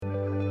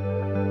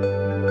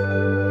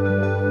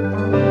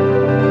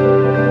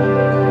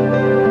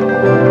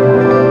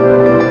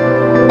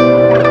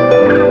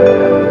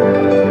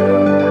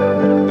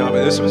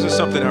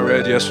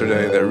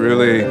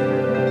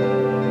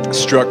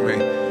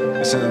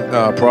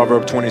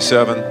Proverb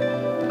 27.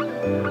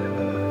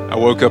 I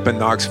woke up in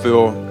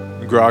Knoxville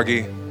groggy,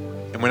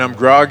 and when I'm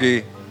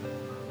groggy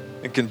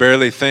and can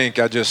barely think,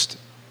 I just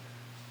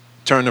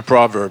turn to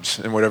Proverbs,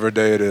 and whatever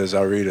day it is,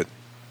 I read it.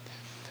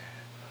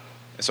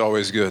 It's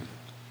always good.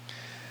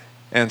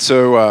 And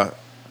so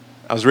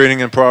I was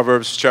reading in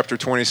Proverbs chapter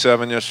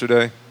 27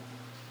 yesterday,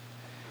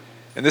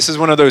 and this is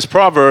one of those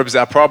Proverbs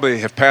I probably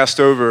have passed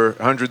over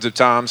hundreds of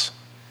times.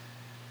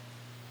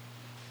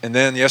 And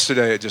then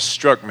yesterday it just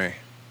struck me.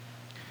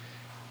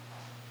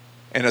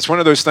 And it's one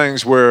of those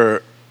things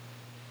where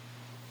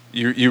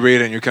you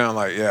read it and you're kind of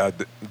like, yeah,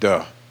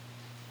 duh.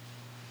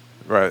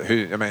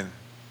 Right,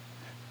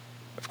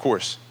 of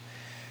course.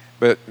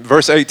 But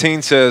verse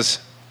 18 says,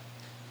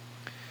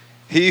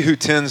 "He who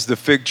tends the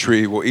fig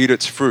tree will eat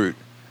its fruit,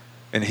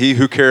 and he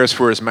who cares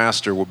for his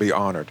master will be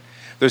honored."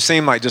 Those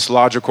seem like just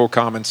logical,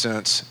 common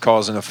sense,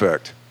 cause and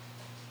effect.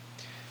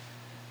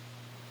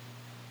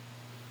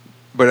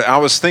 But I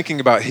was thinking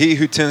about he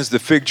who tends the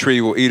fig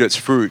tree will eat its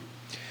fruit.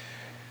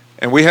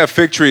 And we have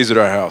fig trees at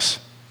our house.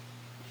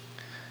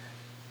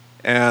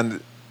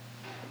 And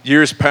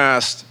years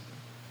past,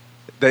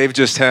 they've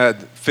just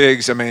had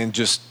figs,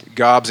 just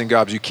gobs and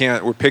gobs.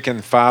 We're picking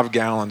 5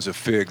 gallons of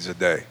figs a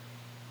day.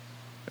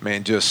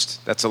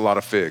 That's a lot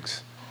of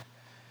figs.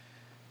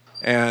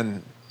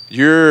 And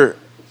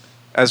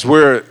as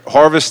we're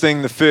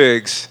harvesting the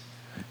figs,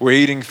 we're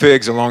eating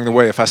figs along the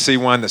way. If I see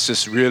one that's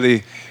just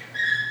really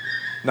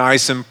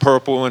nice and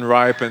purple and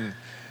ripe and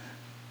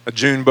a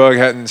June bug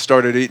hadn't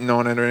started eating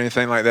on it or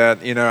anything like that,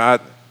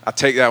 I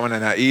take that one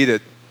and I eat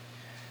it.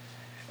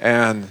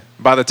 And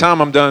by the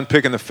time I'm done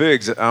picking the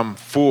figs, I'm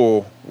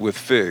full with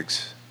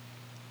figs.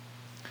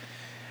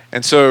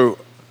 And so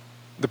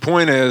the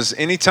point is,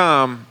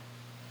 anytime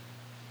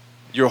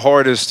your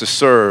heart is to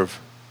serve,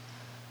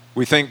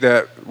 we think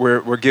that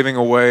we're giving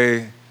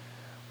away,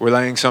 we're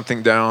laying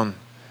something down,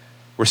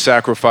 we're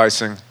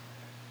sacrificing.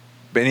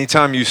 But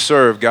anytime you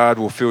serve, God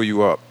will fill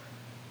you up.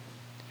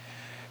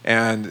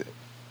 And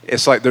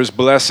it's like there's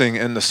blessing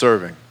in the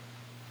serving.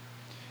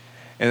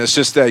 And it's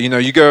just that,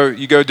 you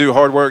go do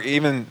hard work.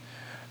 Even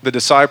the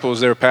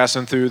disciples, they were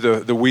passing through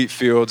the wheat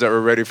fields that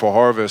were ready for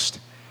harvest.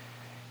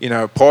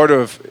 Part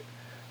of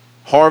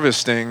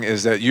harvesting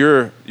is that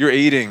you're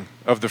eating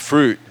of the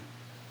fruit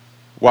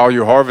while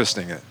you're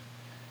harvesting it.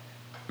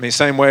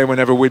 Same way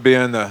whenever we'd be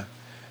in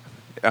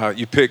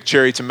you pick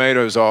cherry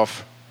tomatoes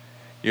off,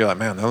 you're like,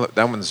 man,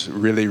 that one's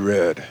really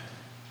red.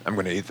 I'm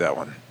going to eat that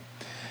one.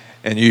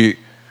 And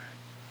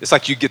it's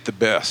like you get the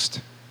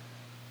best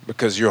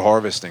because you're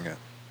harvesting it.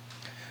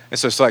 And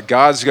so it's like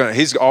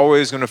He's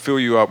always going to fill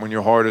you up when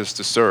your heart is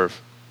to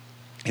serve.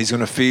 He's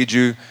going to feed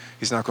you.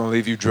 He's not going to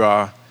leave you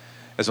dry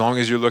as long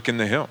as you're looking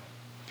to Him.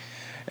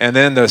 And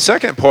then the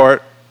second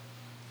part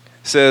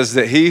says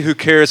that he who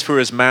cares for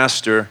his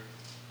master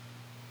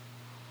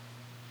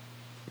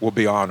will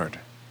be honored.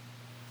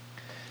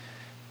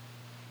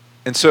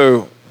 And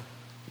so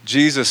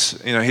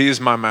Jesus, He is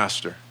my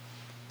master.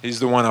 He's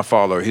the one I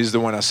follow. He's the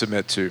one I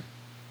submit to.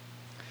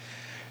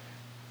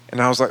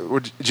 And I was like,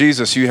 well,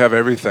 Jesus, you have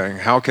everything.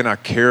 How can I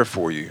care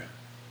for you?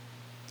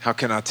 How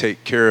can I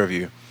take care of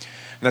you?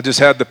 And I just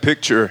had the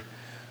picture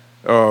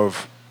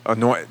of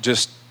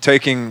just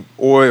taking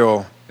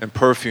oil and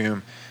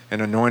perfume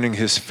and anointing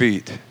His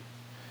feet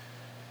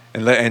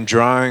and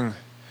drying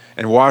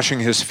and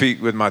washing His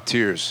feet with my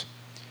tears.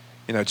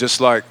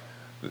 Just like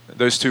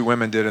those 2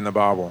 women did in the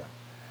Bible.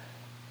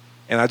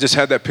 And I just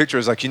had that picture.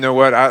 It's like, you know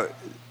what? I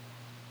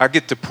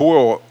get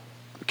to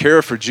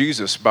care for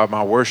Jesus by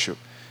my worship.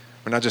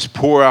 When I just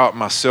pour out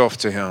myself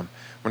to Him,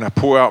 when I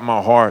pour out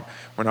my heart,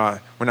 when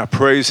I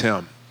praise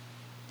Him,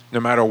 no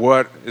matter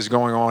what is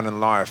going on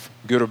in life,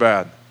 good or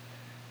bad.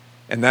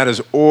 And that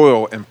is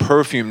oil and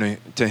perfume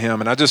to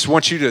Him. And I just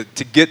want you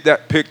to get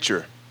that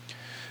picture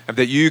of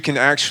that you can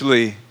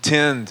actually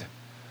tend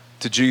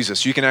to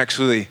Jesus. You can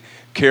actually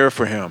care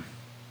for Him.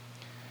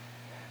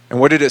 And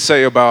what did it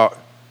say about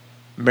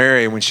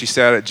Mary when she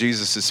sat at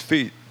Jesus'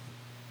 feet?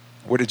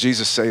 What did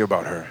Jesus say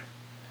about her?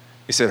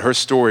 He said her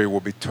story will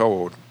be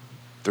told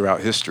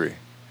throughout history,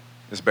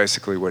 is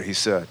basically what He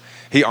said.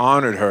 He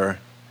honored her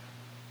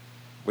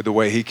with the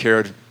way she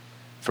cared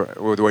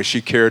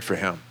for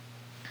Him.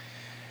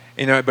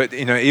 But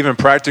even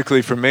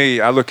practically for me,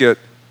 I look at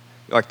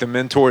like the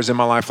mentors in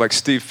my life, like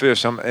Steve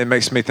Fish. It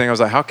makes me think, I was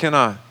like, how can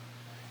I?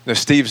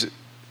 Steve's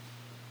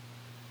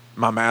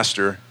my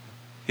master.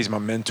 He's my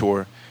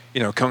mentor.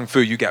 Kung Fu,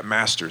 you got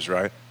masters,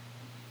 right?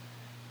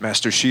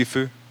 Master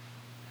Shifu.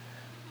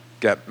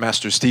 Got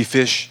Master Steve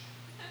Fish.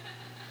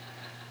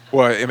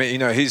 Well,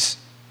 he's,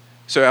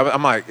 so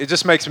I'm like, it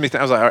just makes me think,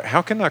 I was like, all right,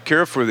 how can I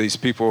care for these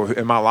people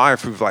in my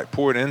life who've like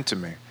poured into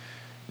me?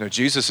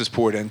 Jesus has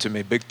poured into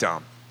me big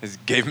time. He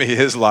gave me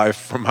His life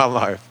for my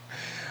life.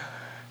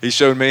 He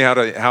showed me how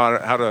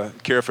to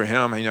care for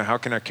Him. How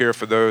can I care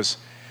for those,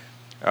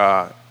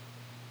 who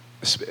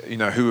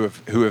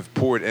have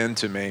poured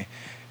into me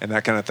and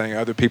that kind of thing,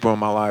 other people in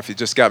my life. It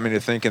just got me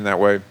to thinking that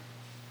way.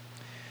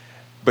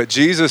 But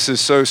Jesus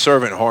is so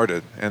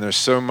servant-hearted, and there's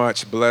so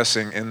much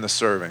blessing in the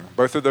serving.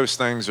 Both of those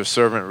things are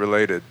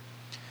servant-related.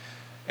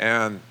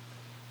 And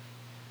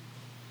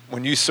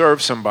when you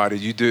serve somebody,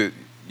 you do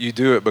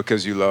it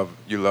because you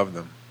love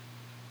them.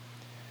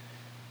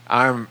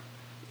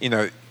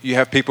 You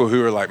have people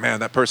who are like, man,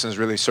 that person's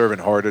really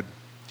servant-hearted.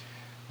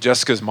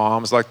 Jessica's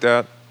mom's like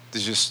that.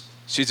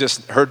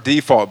 Her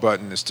default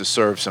button is to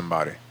serve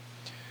somebody.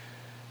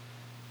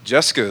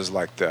 Jessica is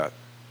like that.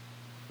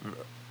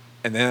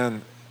 And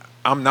then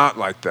I'm not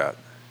like that.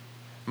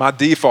 My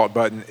default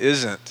button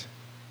isn't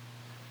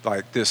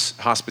like this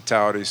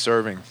hospitality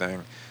serving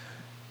thing,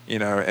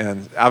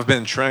 and I've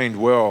been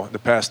trained well the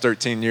past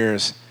 13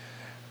 years.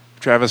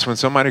 Travis, when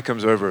somebody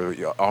comes over,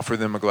 you offer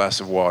them a glass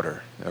of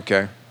water,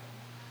 okay?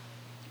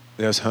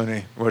 Yes,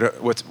 honey.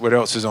 What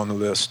else is on the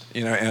list?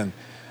 And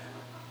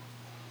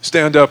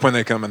stand up when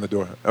they come in the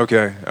door.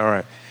 Okay, all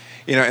right.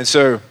 And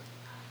so,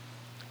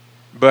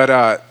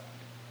 but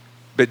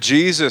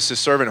Jesus is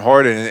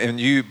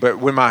servant-hearted, but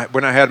when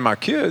I had my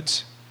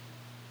kids,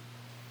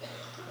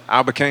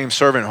 I became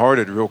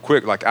servant-hearted real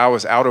quick. Like I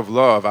was out of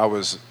love. I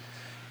was,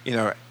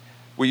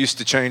 we used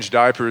to change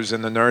diapers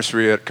in the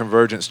nursery at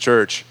Convergence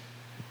Church,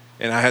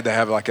 and I had to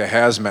have like a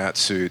hazmat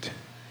suit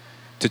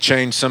to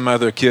change some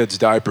other kid's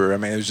diaper. I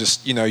mean, it was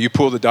just, you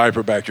pull the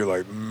diaper back, you're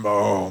like,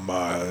 oh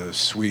my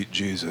sweet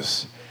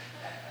Jesus.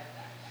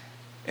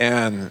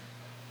 And,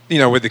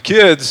 with the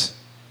kids,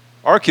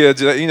 our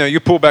kids, you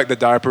pull back the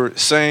diaper,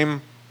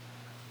 same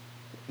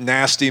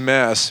nasty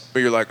mess, but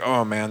you're like,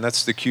 oh man,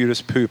 that's the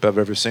cutest poop I've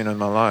ever seen in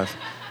my life.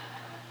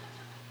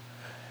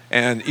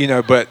 And,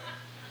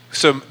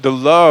 so the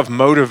love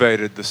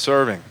motivated the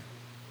serving.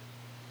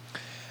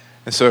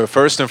 And so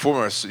first and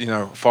foremost,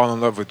 fall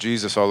in love with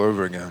Jesus all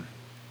over again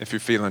if you're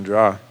feeling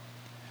dry.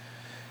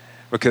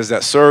 Because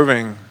that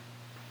serving,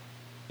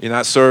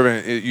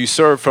 you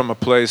serve from a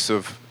place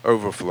of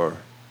overflow.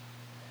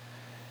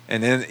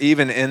 And then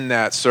even in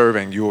that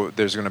serving,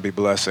 there's going to be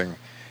blessing.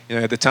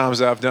 At the times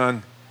that I've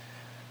done,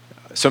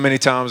 so many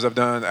times I've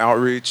done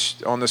outreach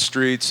on the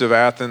streets of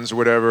Athens,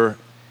 whatever,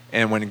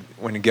 and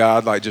when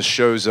God like just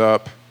shows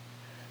up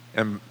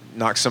and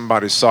knocks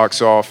somebody's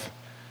socks off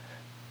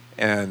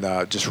and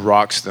just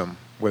rocks them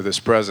with his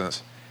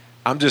presence,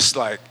 I'm just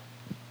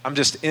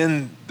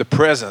in the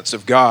presence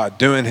of God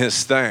doing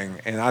his thing,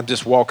 and I'm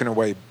just walking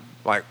away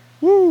like,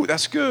 woo,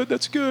 that's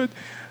good.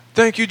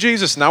 Thank you,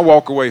 Jesus. And I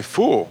walk away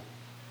full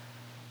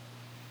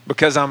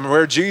because I'm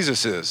where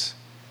Jesus is.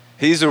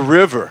 He's a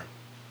river.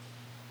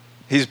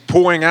 He's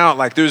pouring out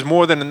like there's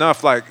more than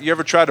enough. Like, you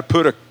ever try to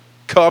put a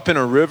cup in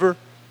a river?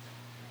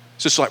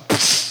 It's just like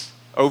poof,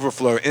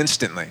 overflow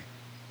instantly.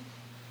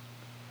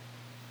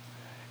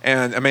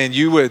 And I mean,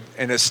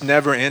 and it's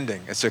never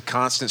ending. It's a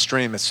constant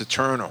stream. It's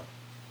eternal.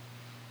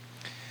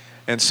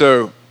 And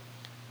so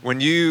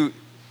when you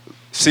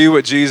see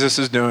what Jesus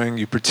is doing,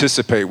 you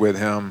participate with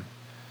him,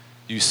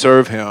 you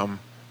serve him,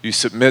 you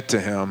submit to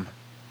him.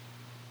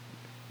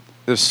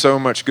 There's so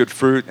much good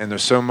fruit, and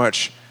there's so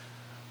much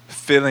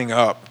filling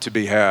up to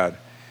be had.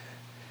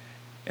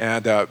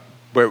 And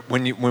but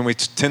when we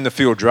tend to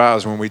feel dry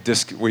is when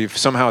we've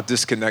somehow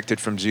disconnected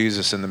from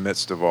Jesus in the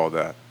midst of all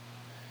that.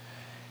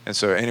 And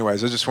so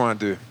anyways, I just wanted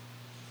to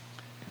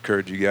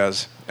encourage you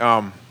guys.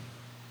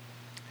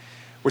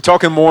 We're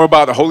talking more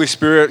about the Holy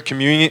Spirit,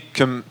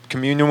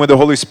 communion with the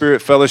Holy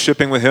Spirit,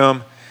 fellowshipping with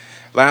him.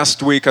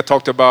 Last week I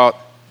talked about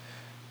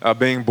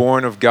being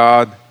born of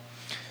God.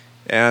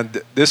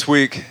 And this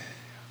week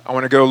I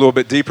want to go a little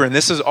bit deeper. And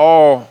this is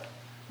all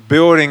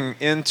building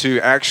into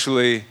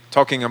actually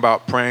talking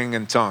about praying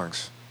in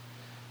tongues.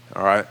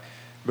 All right?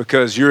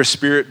 Because you're a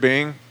spirit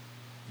being.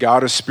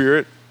 God is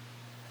spirit.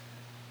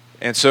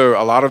 And so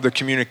a lot of the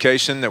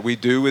communication that we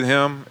do with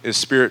him is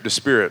spirit to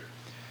spirit.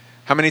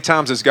 How many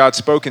times has God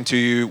spoken to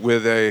you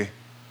with a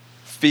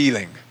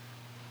feeling?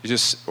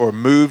 Or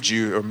moved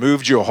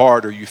your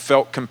heart, or you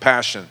felt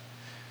compassion?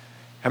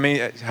 How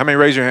many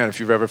raise your hand if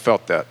you've ever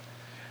felt that?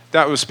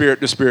 That was spirit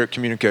to spirit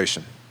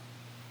communication.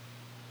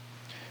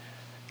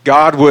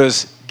 God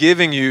was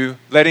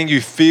letting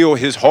you feel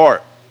his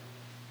heart.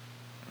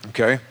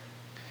 Okay?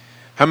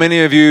 How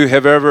many of you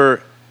have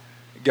ever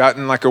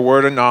gotten like a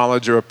word of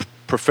knowledge or a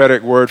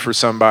prophetic word for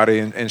somebody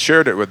and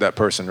shared it with that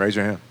person? Raise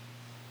your hand.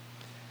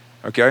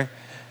 Okay?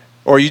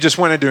 Or you just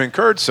wanted to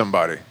encourage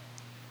somebody.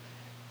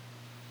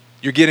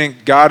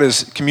 God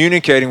is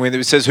communicating with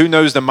you. It says, who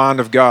knows the mind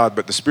of God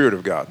but the Spirit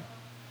of God?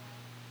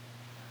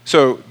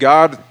 So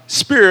God,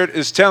 Spirit,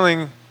 is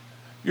telling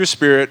your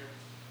spirit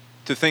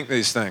to think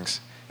these things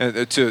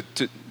and to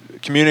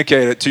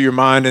communicate it to your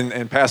mind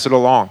and pass it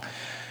along.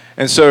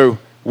 And so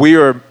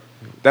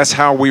that's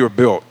how we were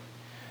built.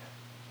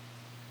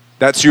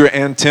 That's your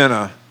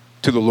antenna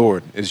to the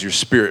Lord, is your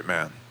spirit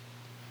man.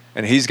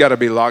 And he's got to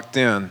be locked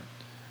in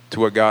to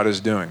what God is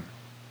doing.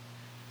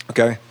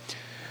 Okay?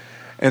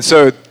 And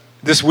so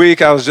this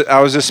week I was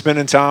just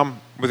spending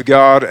time with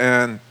God,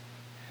 and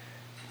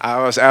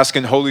I was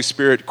asking Holy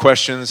Spirit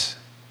questions.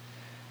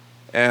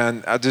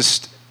 And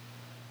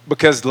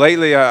because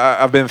lately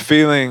I've been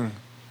feeling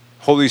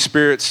Holy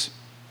Spirit's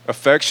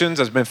affections.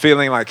 I've been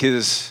feeling like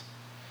his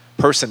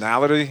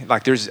personality.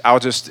 Like I'll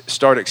just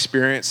start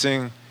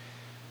experiencing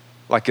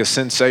like a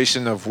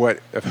sensation of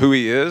who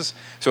he is.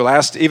 So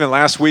even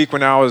last week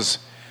when I was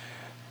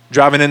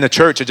driving into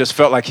church, it just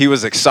felt like he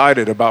was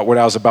excited about what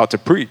I was about to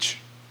preach.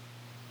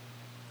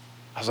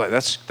 I was like,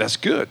 that's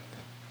good.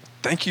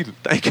 Thank you,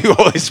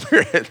 Holy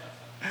Spirit.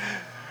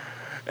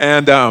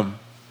 And then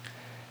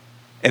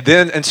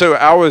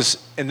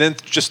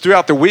just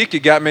throughout the week, it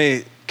got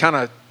me kind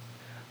of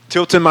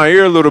tilting my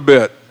ear a little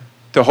bit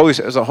to Holy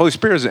Spirit. I was like, Holy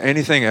Spirit, is there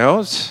anything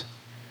else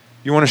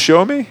you want to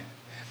show me?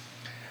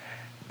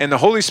 And the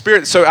Holy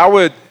Spirit, so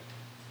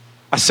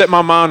I set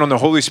my mind on the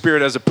Holy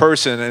Spirit as a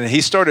person, and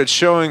he started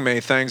showing me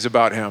things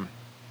about him.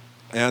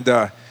 And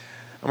I'm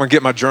going to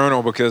get my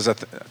journal because I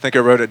think I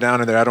wrote it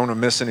down in there. I don't want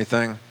to miss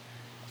anything.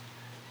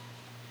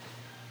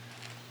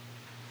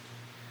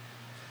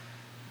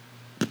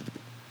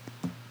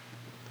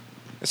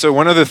 And so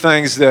one of the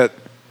things that's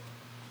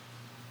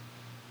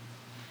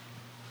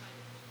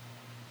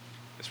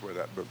where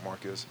that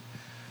bookmark is.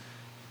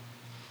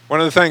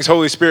 One of the things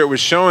Holy Spirit was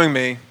showing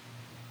me,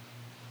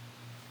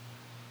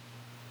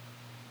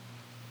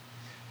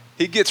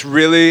 he gets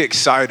really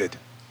excited.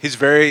 He's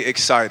very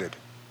excited.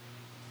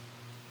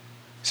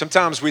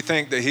 Sometimes we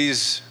think that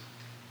he's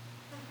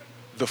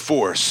the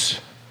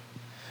Force.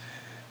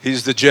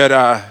 He's the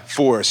Jedi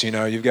Force,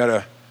 You've got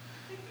to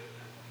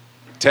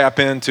tap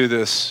into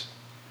this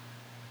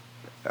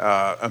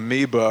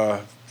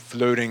amoeba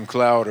floating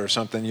cloud or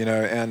something,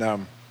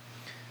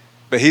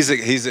 but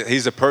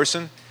he's a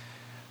person.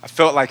 I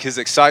felt like his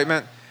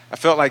excitement. I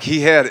felt like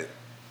he had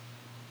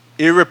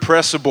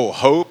irrepressible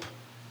hope.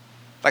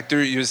 Like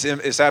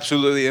it's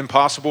absolutely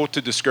impossible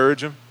to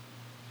discourage him.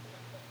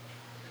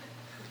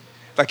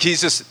 Like you're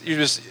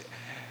just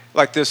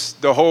like this,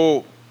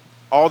 all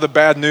the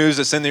bad news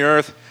that's in the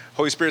earth,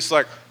 Holy Spirit's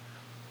like,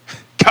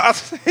 God,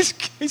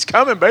 he's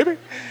coming, baby.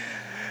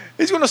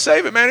 He's going to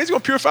save it, man. He's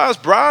going to purify his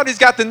bride. He's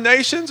got the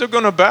nations are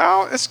going to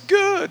bow. It's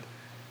good.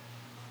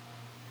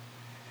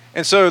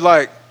 And so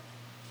I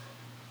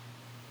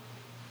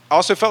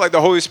also felt like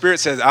the Holy Spirit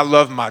says, I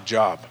love my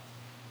job.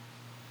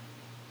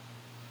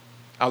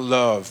 I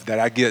love that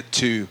I get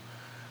to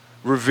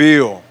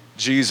reveal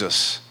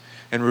Jesus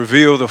and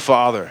reveal the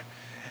Father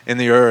in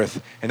the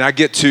earth. And I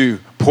get to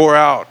pour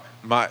out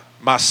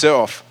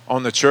myself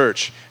on the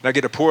church. And I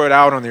get to pour it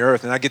out on the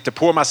earth. And I get to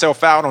pour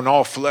myself out on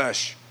all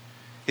flesh.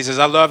 He says,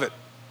 I love it.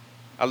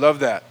 I love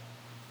that.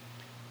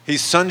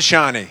 He's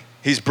sunshiny.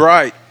 He's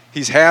bright.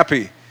 He's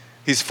happy.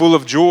 He's full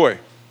of joy.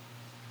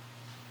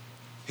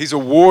 He's a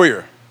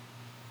warrior.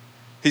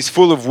 He's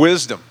full of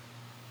wisdom.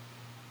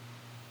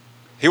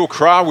 He'll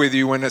cry with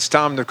you when it's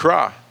time to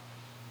cry.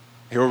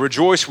 He'll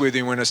rejoice with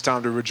you when it's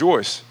time to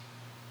rejoice.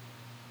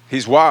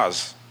 He's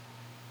wise.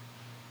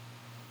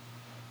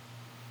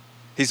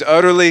 He's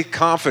utterly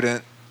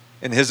confident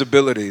in his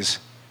abilities,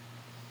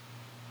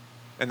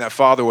 and that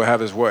Father will have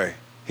his way.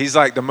 He's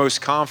like the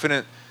most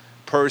confident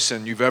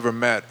person you've ever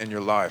met in your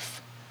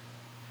life.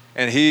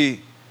 And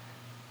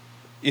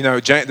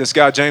this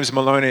guy, James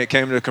Maloney,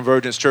 came to the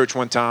Convergence Church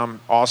one time.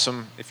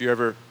 Awesome. If you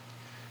ever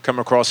come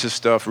across his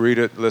stuff, read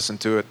it, listen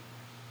to it.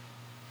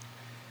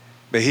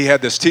 But he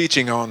had this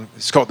teaching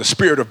it's called the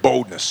Spirit of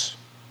Boldness.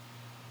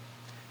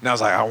 And I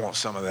was like, I want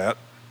some of that.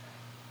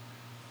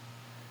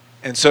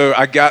 And so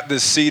I got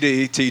this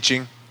CD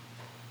teaching,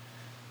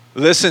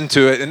 listened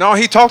to it, and all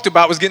he talked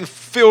about was getting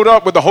filled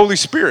up with the Holy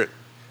Spirit.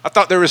 I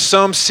thought there was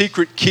some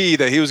secret key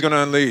that he was going to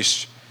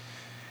unleash.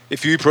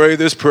 If you pray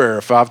this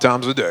prayer 5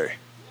 times a day,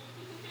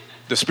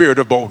 the Spirit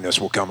of boldness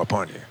will come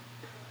upon you.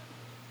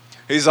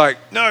 He's like,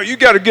 no, you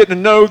got to get to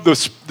know the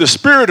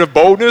Spirit of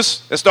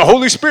boldness. It's the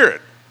Holy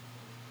Spirit.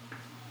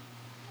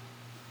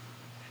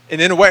 And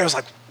in a way, I was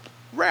like,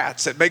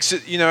 rats. That makes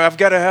it, I've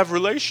got to have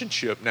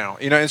relationship now.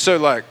 And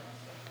so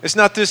it's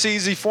not this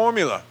easy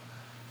formula.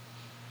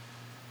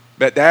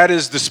 But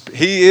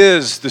he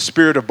is the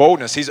Spirit of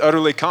boldness. He's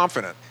utterly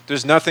confident.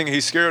 There's nothing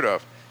he's scared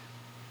of.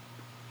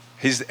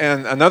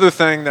 And another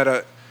thing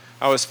that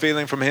I was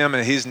feeling from him,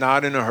 and he's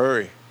not in a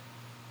hurry.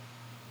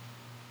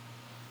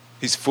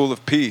 He's full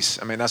of peace.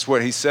 I mean, that's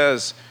what he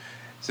says.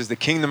 He says the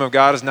kingdom of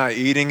God is not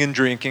eating and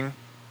drinking,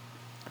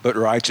 but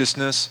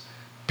righteousness,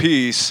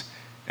 peace,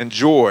 and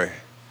joy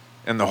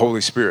in the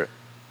Holy Spirit.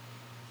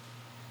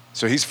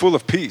 So he's full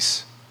of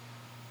peace.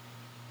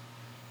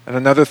 And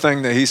another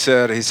thing that he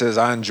says,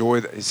 I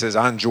enjoy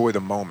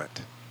the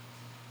moment.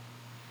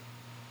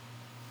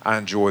 I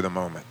enjoy the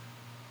moment.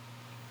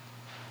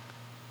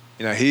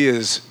 He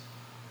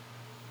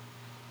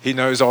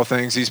knows all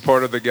things. He's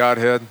part of the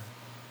Godhead.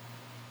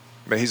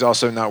 But he's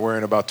also not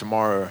worrying about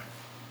tomorrow.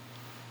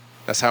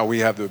 That's how we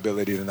have the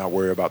ability to not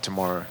worry about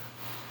tomorrow.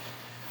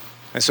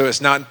 And so it's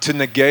not to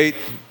negate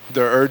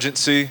the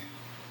urgency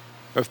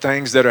of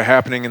things that are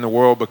happening in the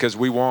world, because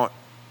we want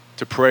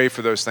to pray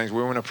for those things.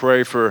 We want to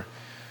pray for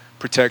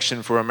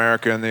protection for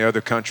America and the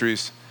other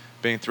countries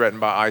being threatened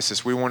by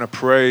ISIS. We want to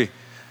pray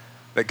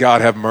that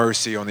God have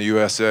mercy on the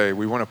USA.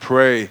 We want to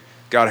pray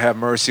God have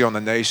mercy on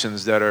the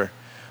nations that are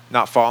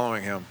not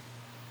following him.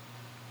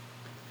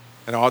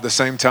 and all at the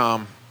same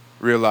time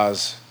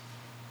realize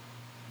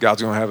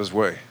God's going to have his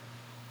way.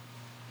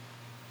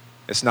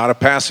 It's not a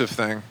passive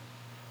thing.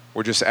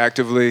 We're just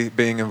actively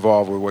being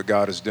involved with what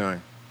God is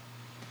doing.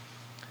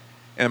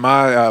 And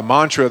my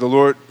mantra,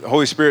 the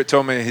Holy Spirit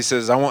told me, he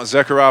says, I want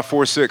Zechariah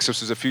 4:6,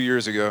 this was a few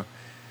years ago.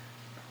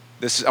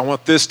 I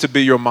want this to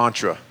be your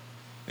mantra.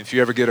 If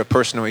you ever get a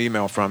personal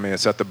email from me,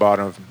 it's at the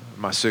bottom of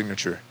my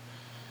signature.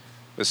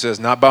 It says,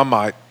 not by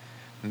might,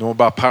 nor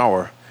by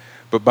power,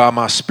 but by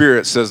my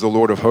spirit, says the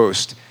Lord of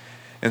hosts.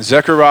 And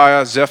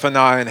Zechariah,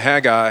 Zephaniah, and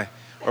Haggai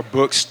are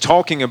books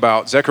talking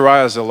about,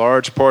 Zechariah is a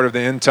large part of the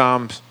end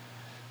times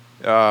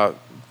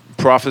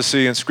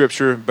prophecy in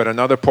Scripture, but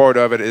another part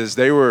of it is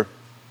they were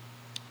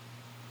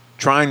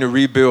trying to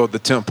rebuild the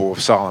Temple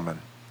of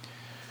Solomon.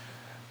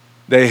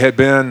 They had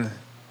been,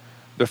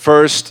 the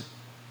first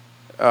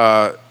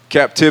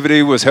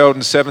captivity was held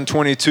in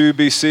 722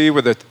 BC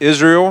with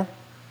Israel.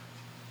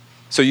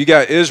 So you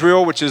got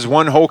Israel, which is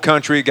one whole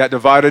country, got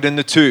divided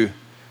into two.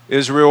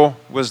 Israel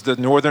was the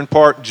northern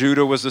part,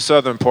 Judah was the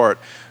southern part.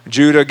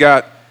 Judah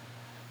got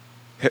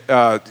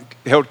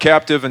held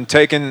captive and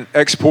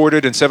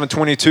exported in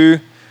 722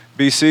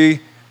 BC.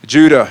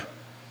 Judah,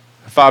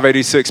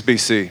 586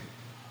 BC.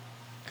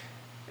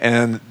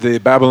 And the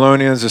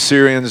Babylonians,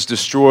 Assyrians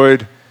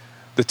destroyed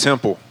the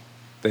temple.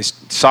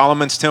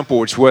 Solomon's temple,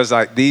 which was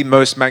like the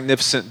most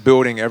magnificent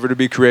building ever to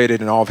be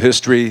created in all of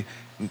history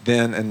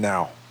then and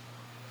now.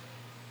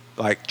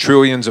 Like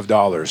trillions of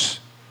dollars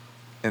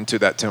into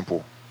that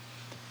temple.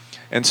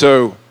 And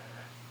so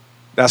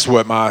that's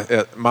what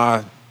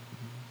my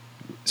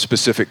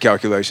specific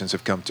calculations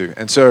have come to.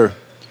 And so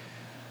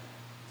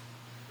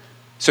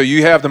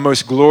you have the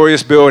most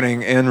glorious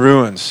building in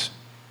ruins.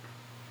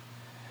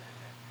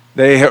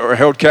 They are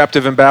held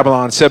captive in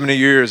Babylon 70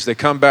 years. They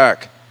come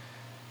back.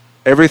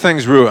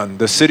 Everything's ruined.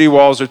 The city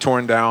walls are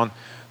torn down.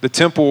 The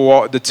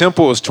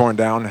temple is torn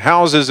down.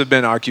 Houses have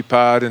been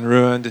occupied and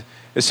ruined.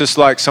 It's just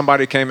like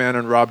somebody came in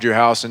and robbed your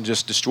house and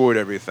just destroyed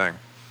everything.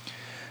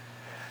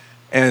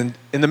 And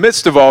in the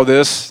midst of all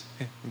this,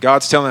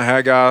 God's telling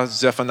Haggai,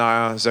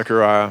 Zephaniah,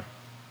 Zechariah,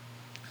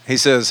 he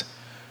says,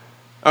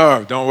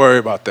 oh, don't worry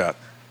about that.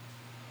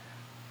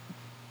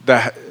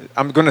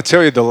 I'm going to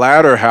tell you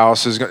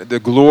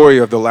the glory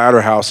of the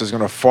latter house is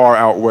going to far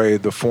outweigh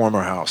the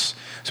former house.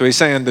 So he's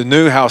saying the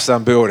new house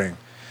I'm building,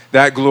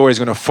 that glory is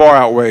going to far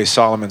outweigh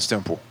Solomon's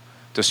temple.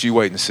 Just you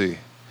wait and see.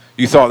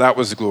 You thought that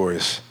was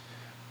glorious.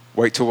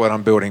 Wait till what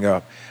I'm building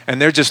up. And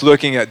they're just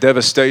looking at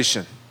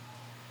devastation.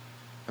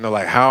 And they're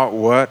like,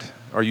 what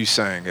are you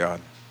saying,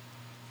 God?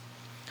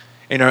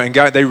 And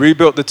God, they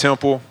rebuilt the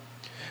temple.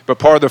 But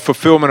part of the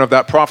fulfillment of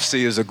that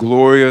prophecy is a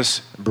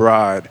glorious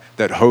bride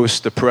that hosts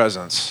the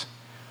presence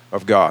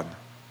of God.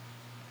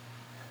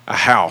 A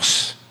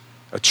house,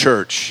 a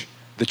church,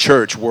 the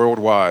church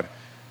worldwide,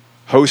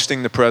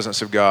 hosting the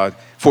presence of God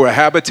for a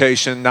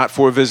habitation, not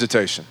for a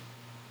visitation,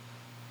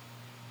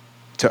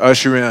 to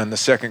usher in the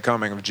second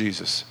coming of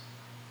Jesus.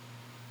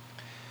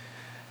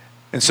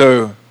 And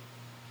so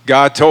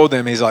God told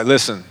them, he's like,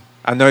 listen,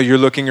 I know you're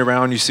looking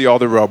around, you see all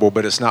the rubble,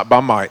 but it's not by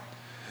might,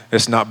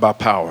 it's not by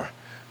power,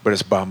 but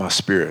it's by my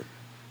spirit,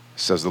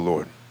 says the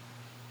Lord.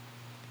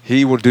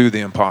 He will do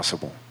the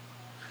impossible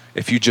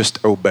if you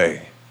just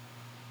obey.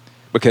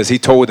 Because he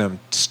told them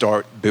to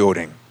start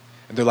building.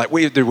 And they're like,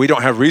 we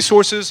don't have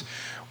resources.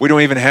 We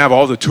don't even have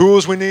all the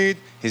tools we need.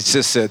 He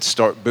just said,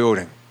 start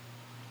building.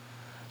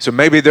 So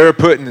maybe they're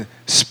putting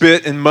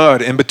spit and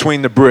mud in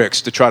between the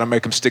bricks to try to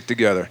make them stick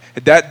together.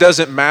 That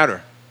doesn't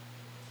matter.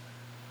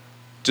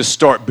 Just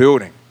start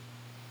building.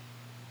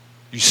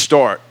 You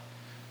start.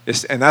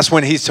 And that's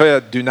when he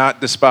said, do not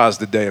despise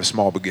the day of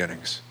small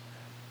beginnings.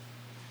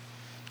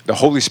 The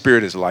Holy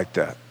Spirit is like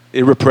that.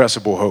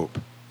 Irrepressible hope.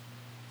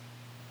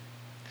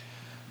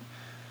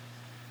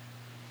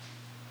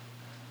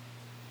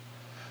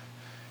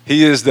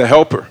 He is the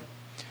helper.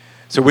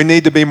 So we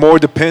need to be more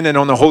dependent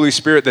on the Holy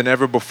Spirit than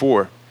ever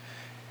before.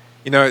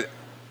 I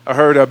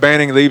heard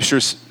Banning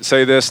Liebscher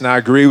say this, and I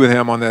agree with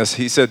him on this.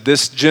 He said,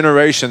 this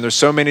generation, there's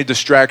so many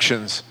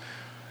distractions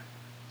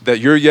that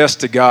your yes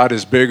to God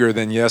is bigger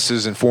than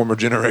yeses in former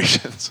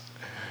generations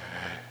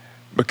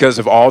because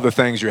of all the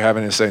things you're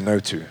having to say no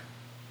to.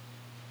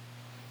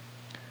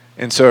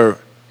 And so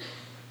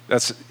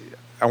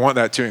I want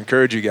that to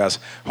encourage you guys.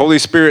 Holy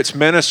Spirit's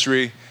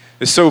ministry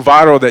is so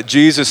vital that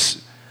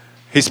Jesus,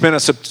 he spent a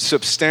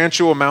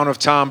substantial amount of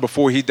time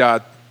before he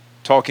died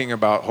talking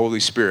about Holy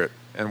Spirit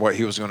and what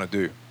he was going to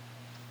do.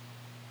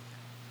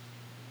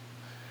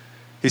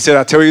 He said,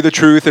 I tell you the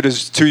truth, it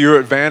is to your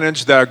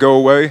advantage that I go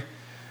away.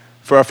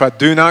 For if I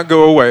do not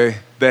go away,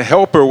 the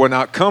helper will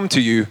not come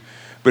to you.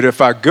 But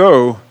if I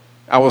go,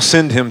 I will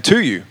send him to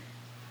you.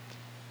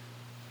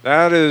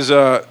 That is,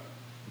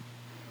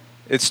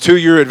 it's to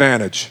your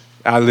advantage.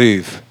 I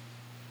leave.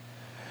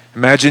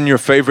 Imagine your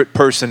favorite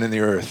person in the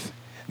earth,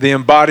 the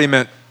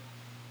embodiment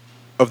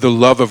of the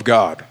love of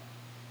God.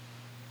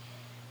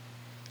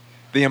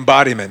 The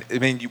embodiment. I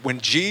mean, when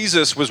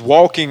Jesus was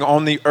walking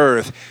on the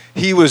earth,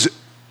 he was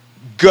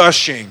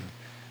gushing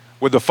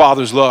with the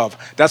Father's love.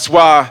 That's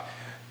why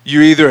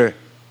you either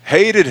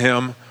hated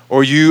him,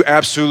 or you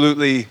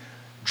absolutely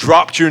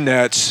dropped your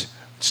nets,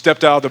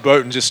 stepped out of the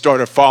boat, and just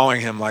started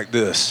following him like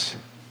this.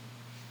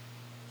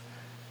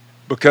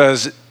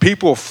 Because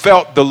people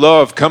felt the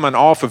love coming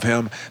off of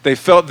him. They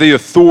felt the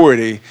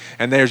authority,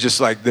 and they're just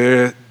like,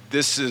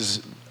 this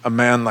is a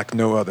man like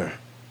no other.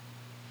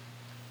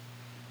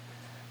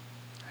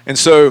 And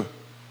so,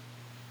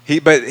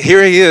 but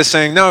here he is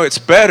saying, no, it's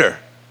better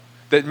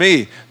that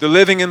me, the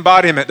living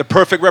embodiment, the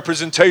perfect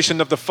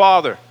representation of the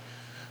Father,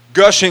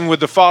 gushing with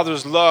the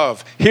Father's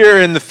love, here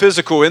in the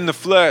physical, in the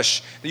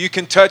flesh, that you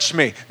can touch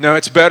me. No,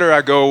 it's better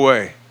I go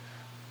away.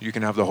 You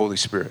can have the Holy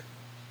Spirit.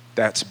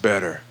 That's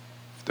better,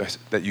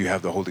 that you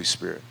have the Holy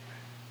Spirit.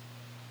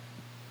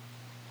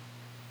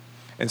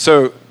 And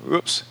so,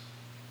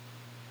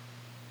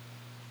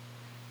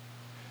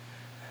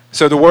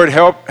 So the word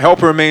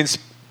helper means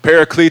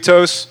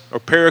parakletos or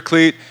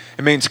paraclete.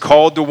 It means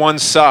called to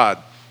one's side,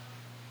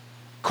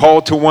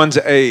 called to one's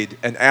aid,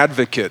 an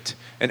advocate,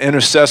 an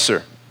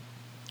intercessor.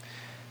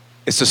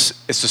 It's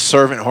a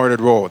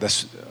servant-hearted role.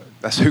 That's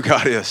who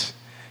God is.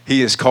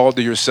 He is called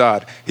to your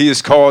side. He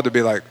is called to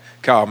be like,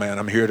 Kyle, man,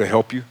 I'm here to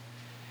help you.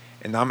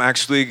 And I'm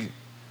actually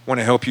want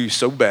to help you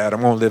so bad,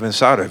 I'm going to live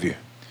inside of you.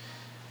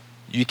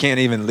 You can't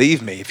even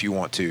leave me if you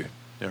want to,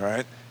 all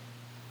right?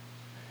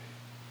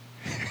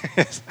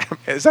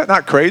 Is that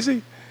not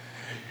crazy?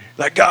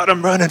 Like, God,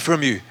 I'm running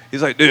from you.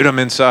 He's like, dude, I'm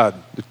inside.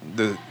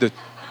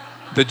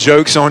 The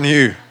joke's on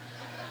you.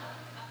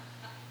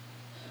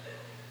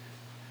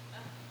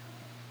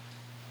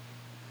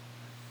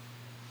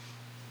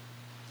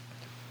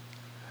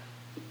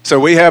 So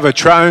we have a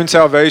triune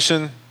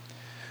salvation,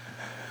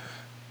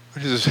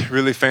 which is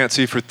really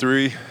fancy for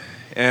 3.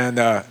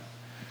 And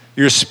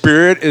your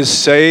spirit is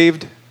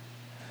saved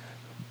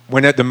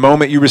when at the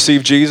moment you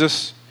receive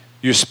Jesus.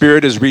 Your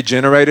spirit is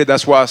regenerated.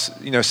 That's why,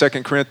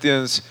 2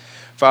 Corinthians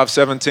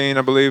 5:17,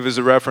 I believe, is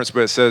a reference,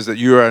 but it says that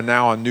you are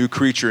now a new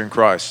creature in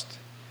Christ.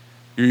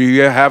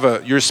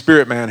 Your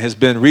spirit, man, has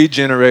been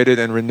regenerated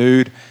and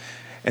renewed,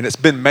 and it's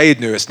been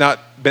made new. It's not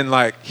been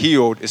like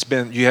healed.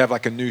 You have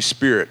like a new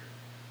spirit.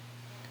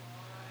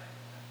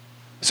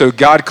 So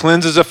God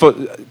cleanses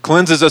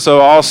us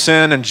of all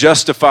sin and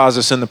justifies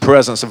us in the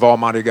presence of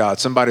Almighty God.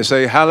 Somebody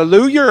say,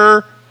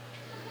 hallelujah.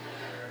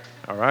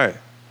 All right.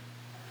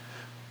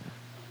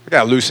 I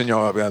got to loosen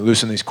y'all up. I got to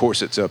loosen these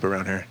corsets up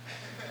around here.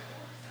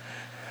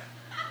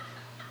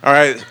 All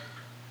right.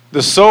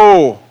 The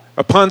soul,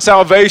 upon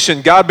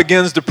salvation, God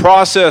begins the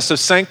process of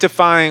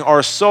sanctifying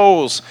our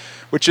souls,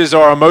 which is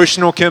our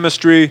emotional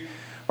chemistry,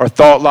 our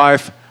thought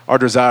life, our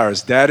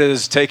desires. That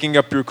is taking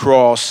up your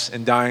cross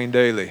and dying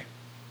daily.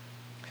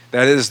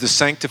 That is the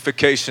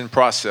sanctification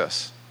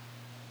process.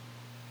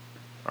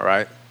 All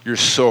right? Your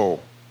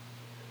soul.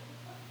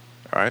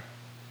 All right?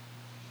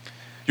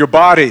 Your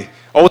body.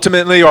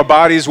 Ultimately, our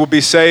bodies will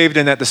be saved,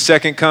 and at the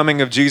second coming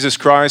of Jesus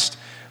Christ,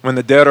 when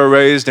the dead are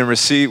raised and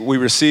we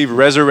receive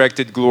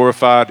resurrected,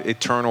 glorified,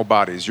 eternal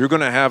bodies. You're going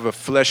to have a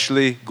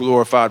fleshly,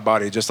 glorified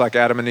body, just like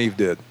Adam and Eve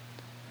did.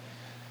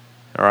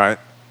 All right?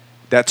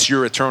 That's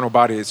your eternal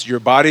body. It's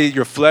your body,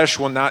 your flesh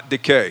will not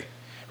decay.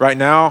 Right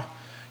now,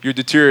 you're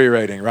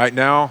deteriorating. Right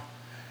now,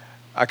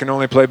 I can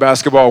only play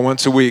basketball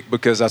once a week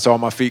because that's all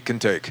my feet can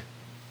take.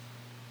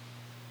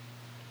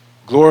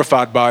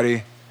 Glorified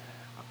body,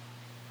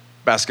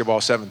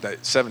 basketball 7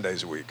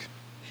 days a week.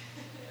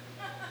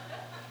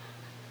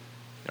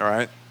 All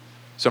right?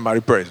 Somebody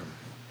praise him.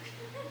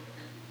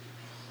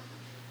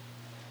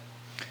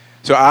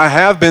 So I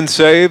have been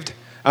saved,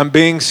 I'm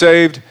being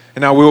saved,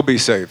 and I will be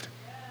saved.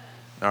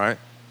 All right?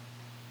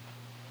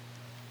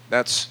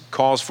 That's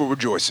cause for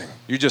rejoicing.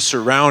 You're just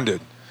surrounded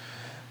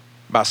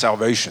by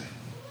salvation.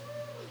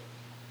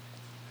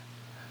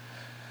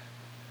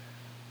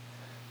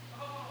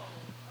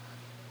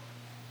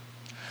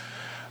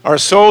 Our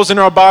souls and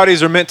our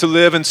bodies are meant to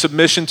live in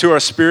submission to our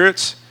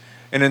spirits,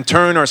 and in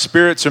turn, our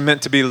spirits are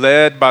meant to be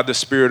led by the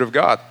Spirit of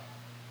God.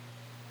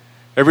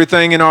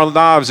 Everything in our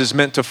lives is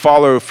meant to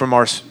flow from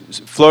our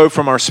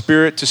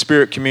spirit to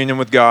spirit communion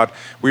with God.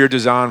 We are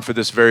designed for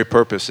this very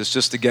purpose. It's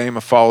just a game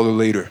of follow the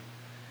leader.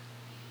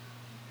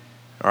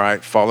 All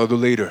right, follow the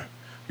leader.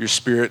 Your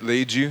spirit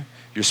leads you.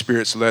 Your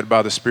spirit's led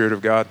by the Spirit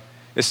of God.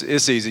 It's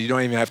easy. You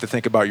don't even have to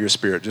think about your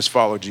spirit. Just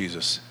follow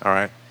Jesus, all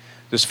right?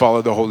 Just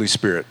follow the Holy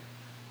Spirit.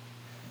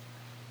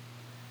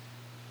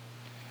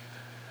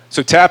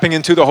 So tapping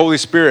into the Holy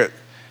Spirit,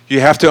 you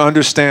have to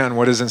understand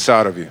what is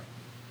inside of you.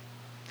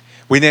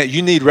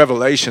 You need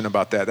revelation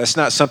about that. That's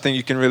not something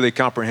you can really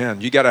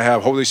comprehend. You got to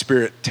have Holy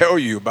Spirit tell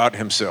you about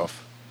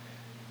himself.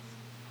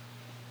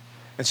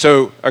 And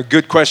so a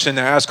good question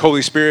to ask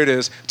Holy Spirit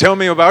is, tell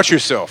me about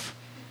yourself.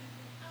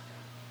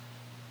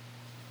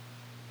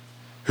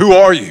 Who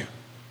are you?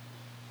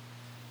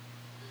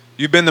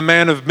 You've been the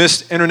man of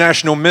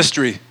international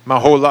mystery my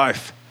whole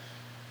life.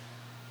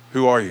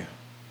 Who are you?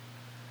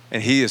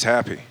 And he is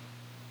happy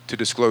to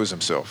disclose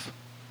himself.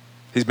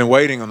 He's been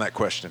waiting on that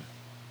question.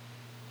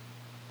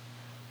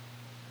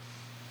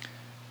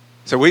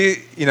 So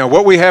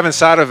what we have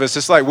inside of us,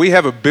 it's like we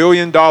have $1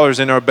 billion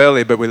in our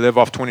belly, but we live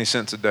off 20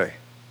 cents a day.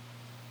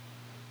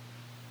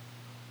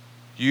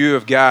 you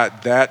have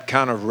got that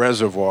kind of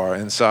reservoir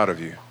inside of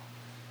you.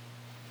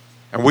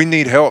 And we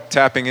need help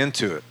tapping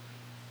into it.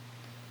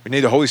 We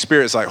need the Holy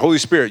Spirit. It's like, Holy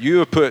Spirit, you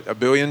have put $1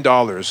 billion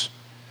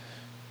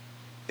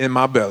in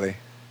my belly.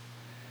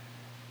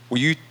 Will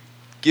you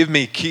give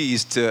me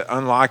keys to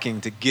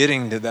unlocking, to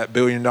getting to that $1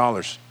 billion?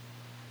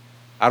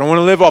 I don't want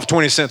to live off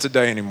 20 cents a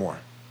day anymore.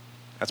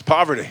 That's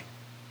poverty.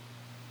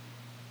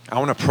 I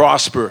want to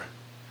prosper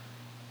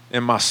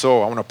in my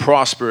soul. I want to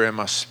prosper in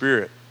my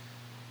spirit.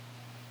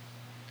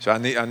 So I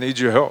need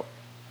your help.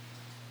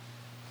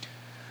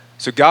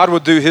 So God will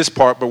do his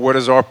part, but what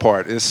is our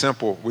part? It's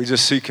simple. We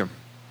just seek him.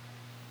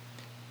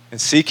 And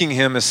seeking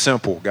him is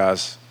simple,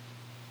 guys.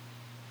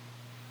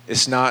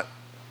 It's not,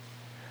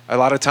 a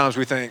lot of times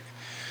we think,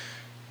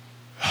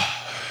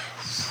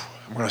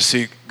 I'm going to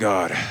seek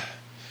God.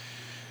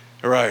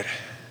 All right.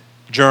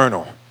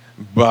 Journal,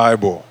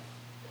 Bible,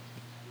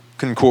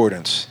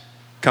 concordance,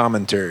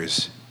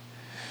 commentaries.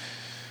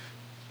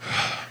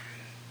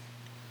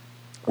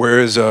 Where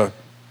is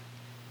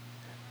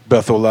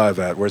Bethel Live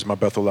at? Where's my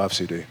Bethel Live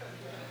CD?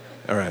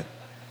 All right.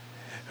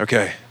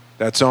 Okay,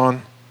 that's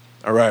on.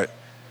 All right.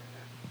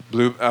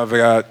 I've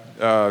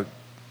got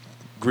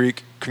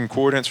Greek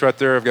concordance right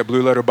there. I've got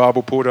Blue Letter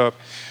Bible pulled up.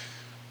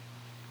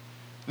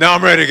 Now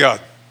I'm ready,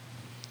 God.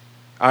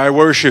 I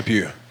worship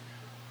you.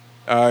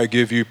 I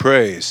give you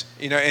praise.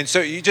 And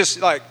so you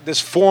just like this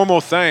formal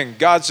thing.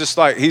 God's just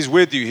like, he's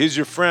with you. He's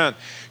your friend.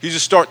 You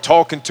just start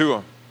talking to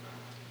him.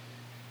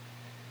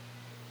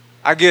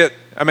 I don't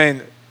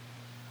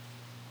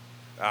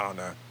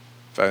know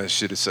if I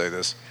should say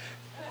this.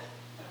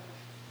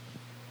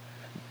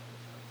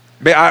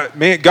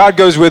 God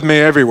goes with me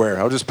everywhere.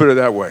 I'll just put it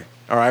that way.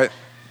 All right?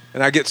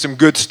 And I get some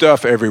good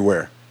stuff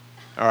everywhere.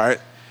 All right?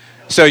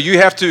 So you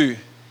have to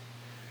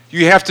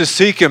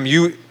seek him.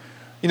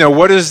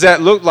 What does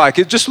that look like?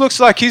 It just looks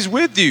like he's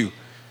with you.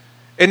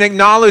 And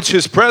acknowledge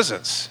his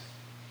presence.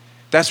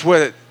 That's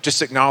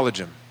just acknowledge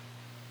him.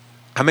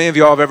 How many of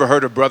y'all have ever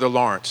heard of Brother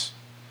Lawrence?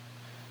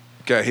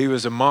 Okay, he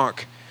was a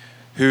monk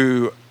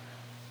who,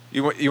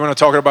 you want to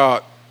talk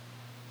about,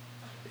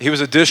 he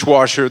was a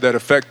dishwasher that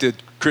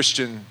affected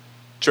Christian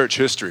church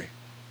history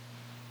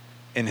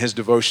in his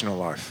devotional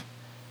life.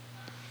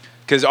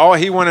 Because all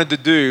he wanted to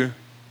do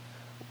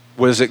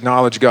was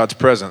acknowledge God's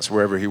presence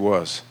wherever he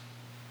was.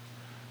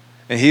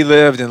 And he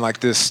lived in like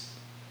this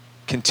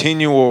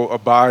continual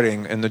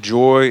abiding in the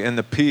joy and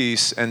the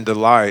peace and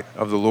delight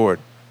of the Lord.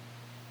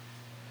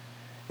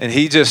 And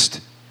he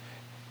said,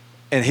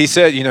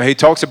 he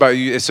talks about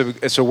you.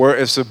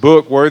 It's a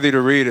book worthy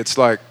to read. It's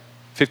like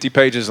 50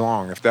 pages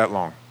long, if that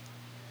long.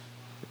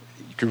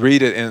 You could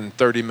read it in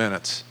 30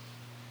 minutes.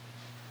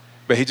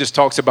 But he just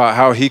talks about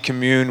how he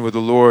communed with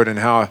the Lord and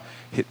how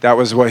that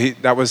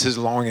was his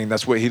longing.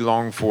 That's what he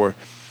longed for.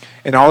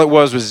 And all it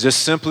was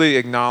just simply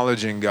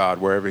acknowledging God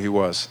wherever he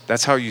was.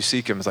 That's how you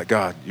seek him. It's like,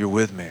 God, you're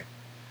with me.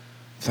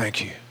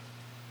 Thank you.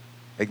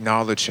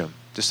 Acknowledge him.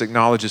 Just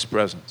acknowledge his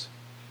presence.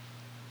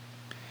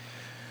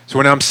 So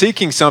when I'm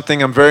seeking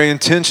something, I'm very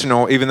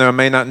intentional, even though I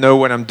may not know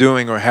what I'm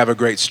doing or have a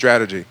great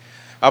strategy.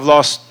 I've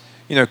lost,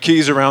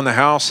 keys around the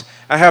house.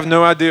 I have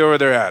no idea where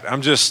they're at.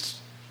 I'm just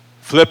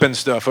flipping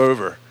stuff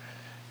over.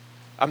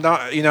 I'm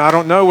not, I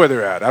don't know where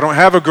they're at. I don't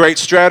have a great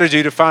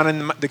strategy to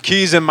find the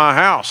keys in my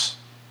house.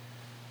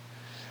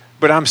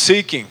 But I'm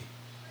seeking.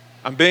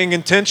 I'm being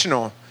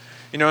intentional.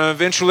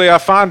 Eventually I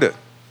find it.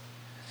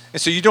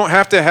 And so you don't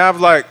have to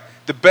have like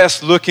the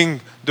best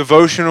looking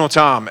devotional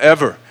time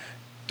ever.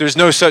 There's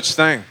no such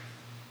thing.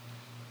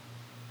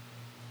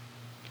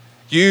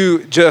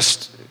 You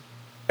just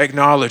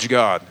acknowledge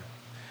God.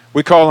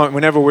 We call on,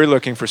 whenever we're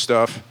looking for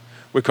stuff,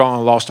 we call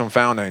on lost and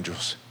found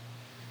angels.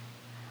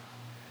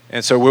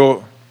 And so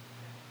we'll,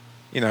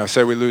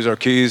 say we lose our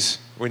keys,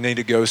 we need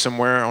to go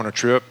somewhere on a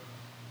trip.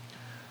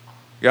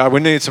 God, we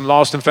need some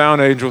lost and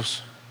found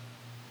angels.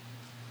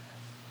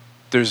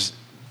 There's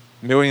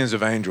millions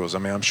of angels.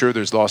 I'm sure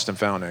there's lost and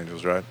found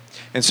angels, right?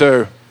 And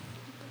so,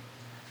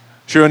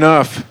 sure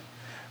enough,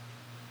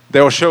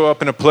 they'll show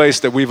up in a place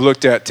that we've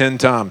looked at 10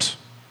 times.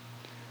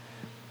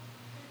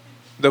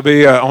 They'll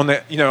be on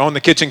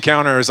the kitchen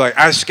counter. It's like,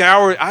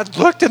 I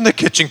looked in the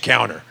kitchen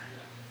counter.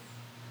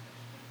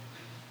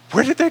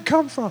 Where did they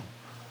come from?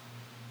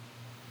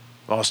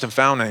 Lost and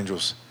found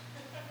angels.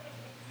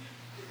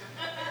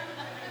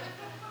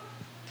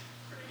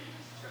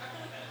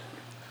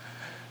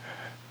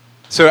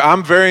 So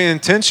I'm very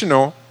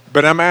intentional,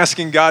 but I'm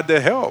asking God to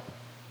help.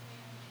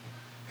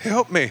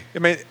 Help me.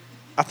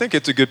 I think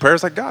it's a good prayer.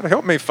 It's like, God,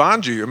 help me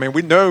find you.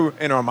 We know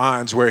in our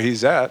minds where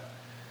he's at,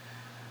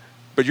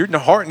 but your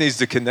heart needs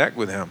to connect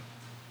with him.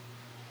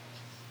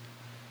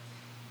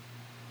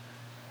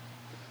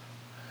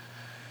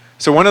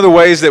 So one of the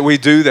ways that we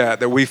do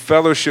that we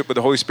fellowship with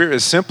the Holy Spirit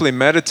is simply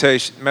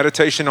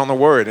meditation on the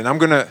Word. And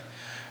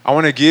I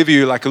want to give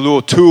you like a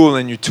little tool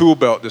in your tool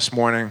belt this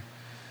morning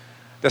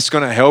that's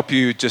going to help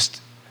you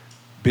just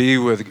be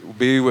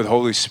with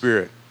Holy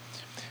Spirit.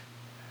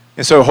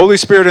 And so Holy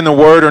Spirit and the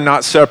Word are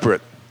not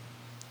separate.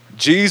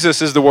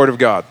 Jesus is the Word of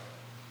God.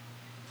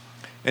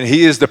 And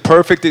he is the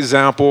perfect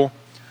example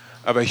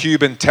of a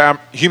human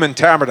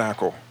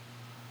tabernacle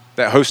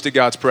that hosted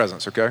God's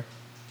presence, okay?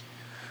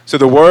 So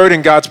the Word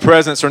and God's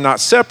presence are not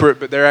separate,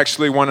 but they're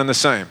actually one and the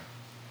same.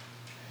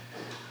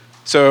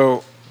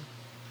 So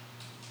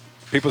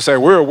people say,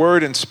 we're a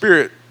Word and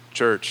Spirit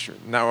church.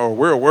 No, or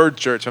we're a Word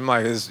church. I'm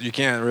like, you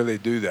can't really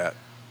do that.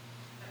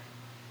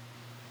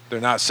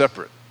 They're not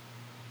separate.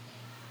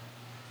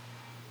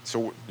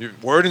 So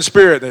Word and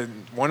Spirit, they're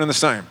one and the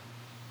same,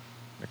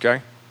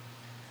 okay?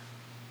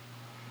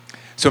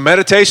 So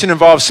meditation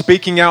involves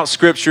speaking out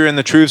Scripture and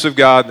the truths of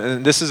God,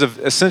 and this is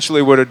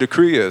essentially what a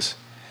decree is.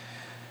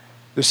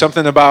 There's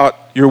something about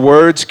your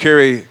words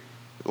carry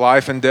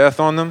life and death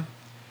on them,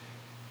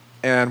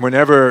 and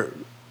whenever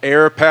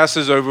air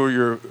passes over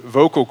your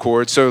vocal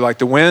cords, so like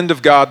the wind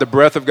of God, the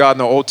breath of God in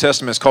the Old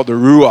Testament is called the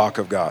Ruach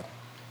of God,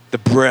 the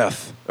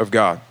breath of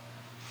God.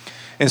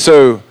 And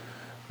so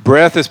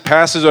breath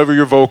passes over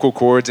your vocal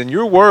cords, and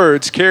your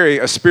words carry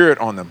a spirit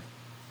on them,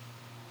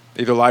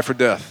 either life or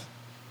death.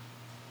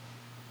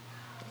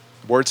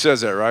 Word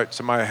says that, right?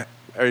 Somebody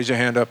raise your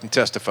hand up and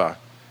testify.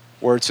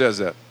 Word says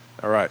that.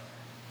 All right.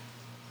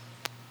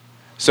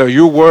 So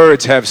your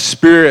words have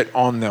spirit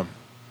on them.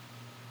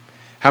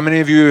 How many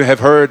of you have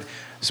heard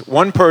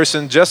one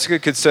person, Jessica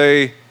could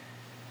say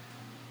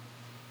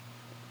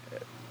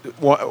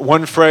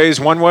one phrase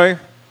one way,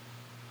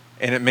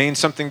 and it means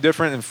something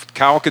different, and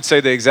Kyle could say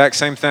the exact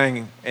same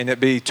thing, and it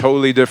be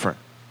totally different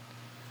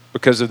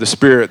because of the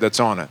spirit that's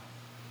on it.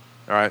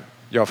 All right?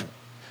 Y'all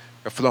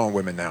are flowing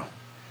with me now.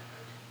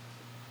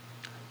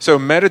 So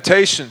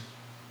meditation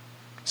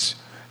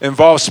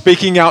involves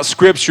speaking out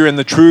Scripture and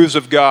the truths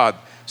of God.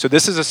 So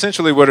this is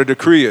essentially what a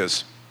decree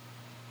is.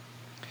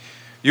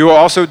 You will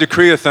also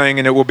decree a thing,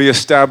 and it will be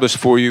established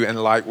for you,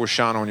 and light will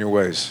shine on your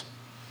ways.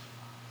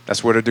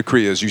 That's what a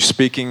decree is. You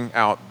speaking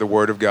out the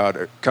Word of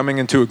God, coming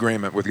into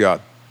agreement with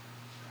God.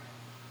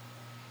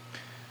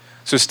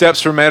 So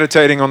steps for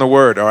meditating on the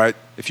Word, all right?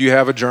 If you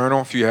have a journal,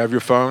 if you have your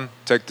phone,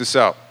 take this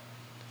out.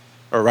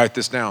 Or write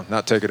this down.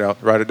 Not take it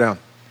out, write it down.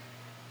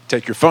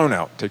 Take your phone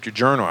out, take your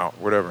journal out,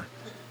 whatever.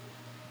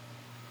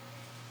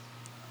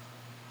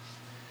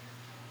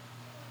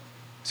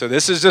 So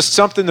this is just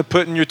something to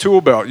put in your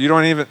tool belt.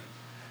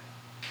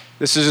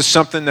 This is just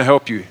something to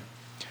help you.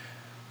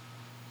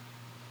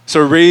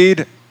 So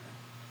read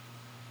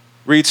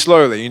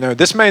slowly. You know,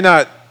 this may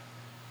not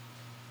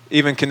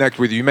even connect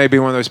with you. You may be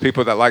one of those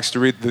people that likes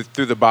to read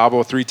through the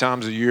Bible 3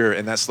 times a year,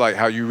 and that's like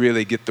how you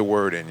really get the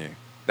Word in you.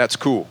 That's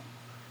cool.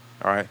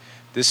 All right?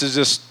 This is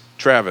just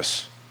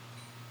Travis.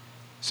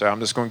 So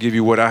I'm just going to give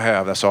you what I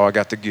have. That's all I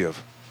got to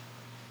give.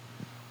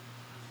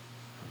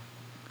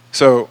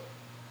 So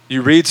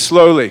you read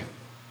slowly.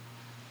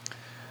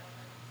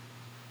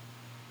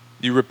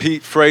 You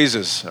repeat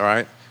phrases, all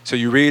right? So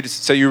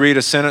say you read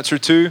a sentence or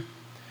two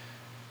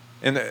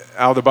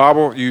out of the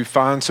Bible. You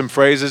find some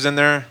phrases in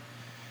there.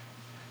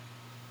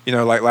 You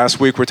know, like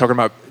last week we're talking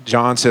about,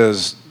 John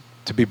says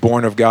to be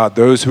born of God.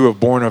 Those who are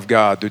born of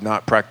God do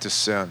not practice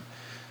sin.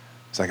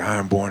 It's like, I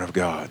am born of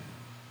God.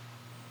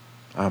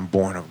 I'm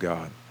born of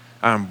God.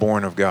 I'm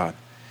born of God.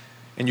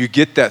 And you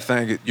get that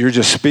thing. You're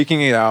just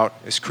speaking it out.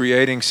 It's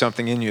creating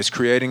something in you. It's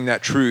creating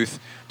that truth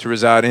to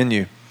reside in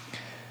you.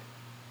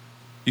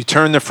 You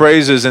turn the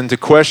phrases into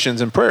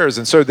questions and prayers.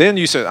 And so then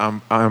you say,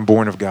 I'm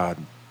born of God.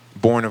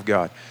 Born of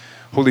God.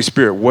 Holy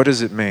Spirit, what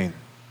does it mean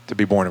to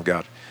be born of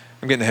God?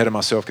 I'm getting ahead of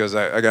myself because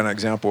I got an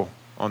example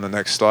on the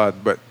next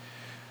slide. But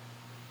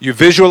you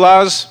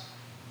visualize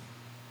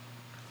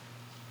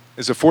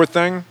is the 4th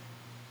thing.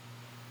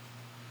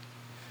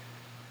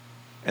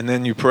 And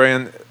then you pray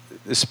in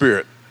the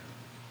Spirit,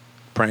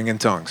 praying in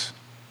tongues,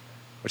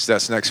 which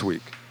that's next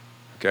week,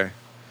 okay?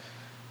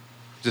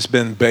 Just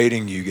been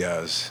baiting you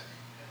guys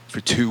for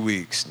 2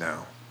 weeks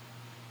now.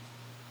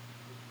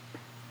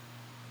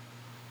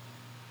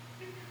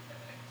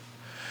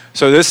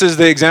 So this is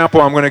the example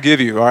I'm going to give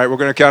you, all right? We're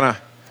going to kind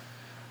of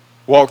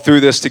walk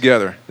through this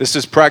together. This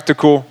is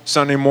practical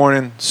Sunday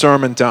morning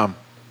sermon time.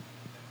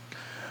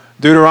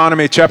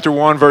 Deuteronomy chapter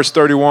 1, verse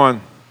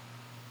 31.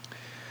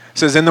 It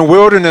says, in the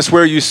wilderness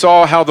where you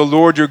saw how the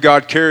Lord your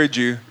God carried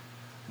you,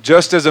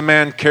 just as a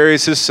man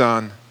carries his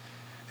son,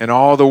 and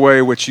all the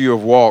way which you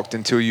have walked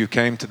until you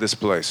came to this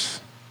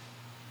place.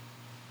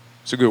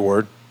 It's a good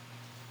word.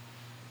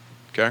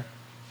 Okay?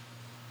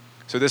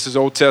 So this is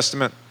Old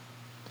Testament.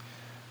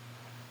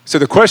 So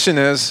the question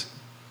is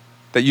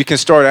that you can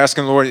start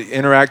asking the Lord,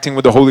 interacting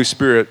with the Holy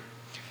Spirit,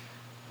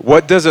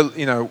 what does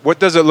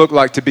it look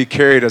like to be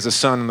carried as a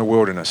son in the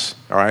wilderness?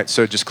 All right,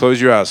 so just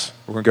close your eyes.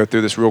 We're going to go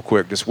through this real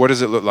quick. Just what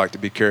does it look like to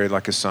be carried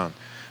like a son?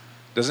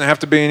 Doesn't have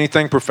to be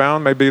anything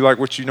profound. Maybe like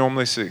what you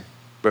normally see,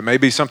 but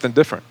maybe something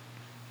different.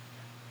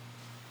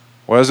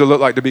 What does it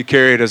look like to be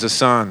carried as a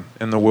son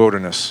in the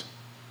wilderness?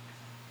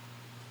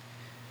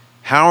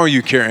 How are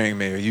you carrying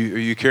me? Are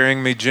you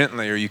carrying me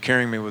gently? Are you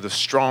carrying me with a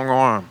strong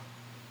arm?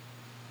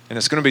 And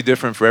it's going to be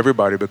different for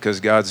everybody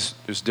because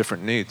there's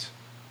different needs.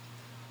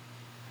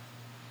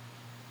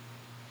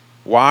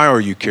 Why are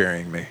you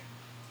carrying me?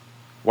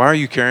 Why are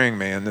you carrying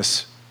me in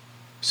this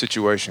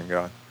situation,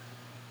 God?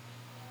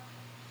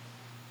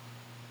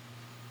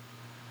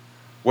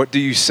 What do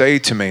you say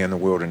to me in the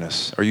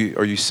wilderness? Are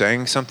you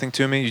saying something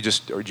to me?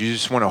 Or do you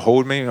just want to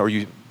hold me? Are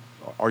you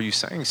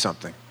saying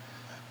something?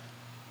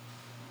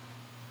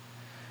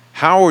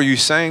 How are you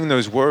saying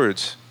those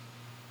words?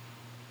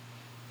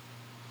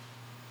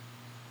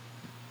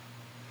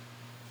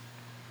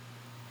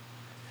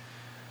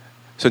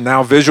 So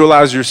now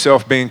visualize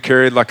yourself being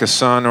carried like a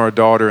son or a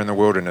daughter in the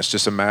wilderness.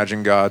 Just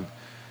imagine God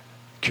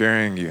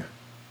carrying you.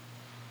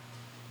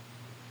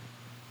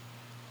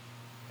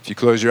 If you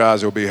close your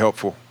eyes, it'll be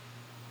helpful.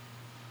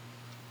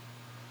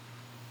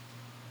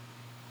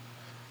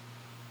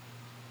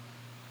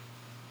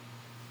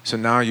 So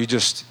now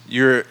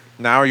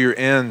you're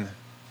in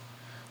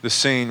the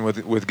scene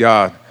with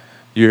God.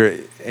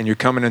 You're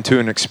coming into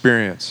an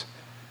experience.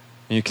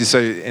 And you can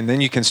say, and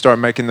then you can start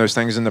making those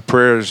things in the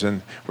prayers,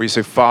 and where you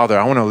say, Father,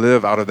 I want to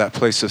live out of that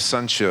place of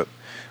sonship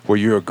where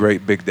you're a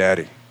great big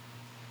daddy.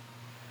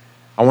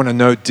 I want to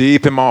know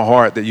deep in my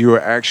heart that you are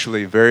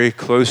actually very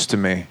close to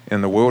me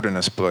in the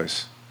wilderness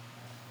place.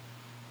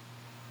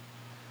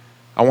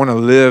 I want to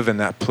live in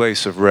that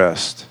place of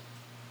rest.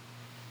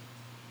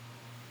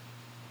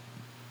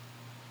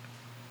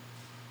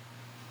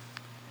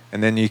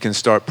 And then you can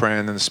start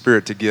praying in the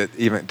Spirit to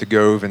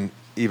go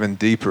even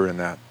deeper in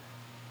that.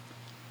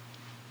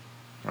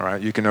 All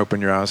right, you can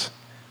open your eyes.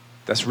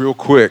 That's real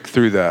quick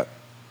through that.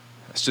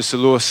 It's just a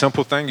little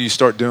simple thing you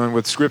start doing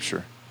with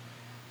Scripture.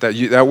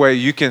 That way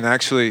you can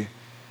actually,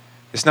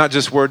 it's not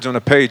just words on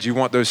a page. You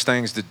want those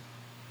things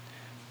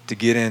to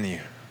get in you,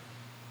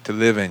 to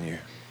live in you.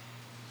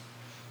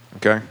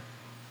 Okay?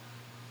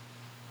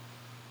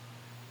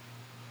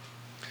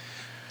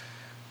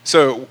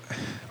 So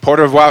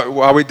part of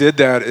why we did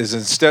that is,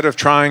 instead of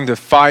trying to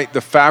fight the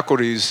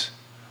faculties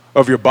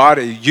of your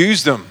body,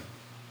 use them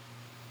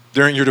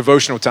during your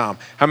devotional time.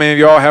 How many of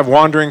y'all have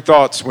wandering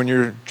thoughts when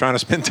you're trying to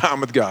spend time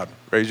with God?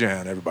 Raise your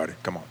hand, everybody.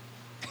 Come on.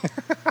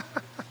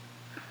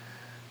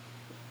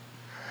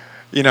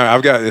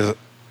 I've got to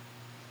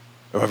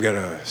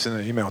send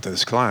an email to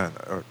this client.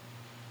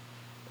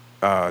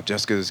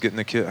 Jessica's getting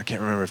the kid. I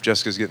can't remember if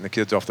Jessica's getting the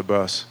kids off the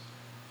bus.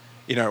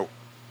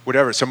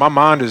 Whatever. So my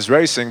mind is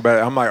racing,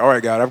 but I'm like, all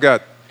right, God, I've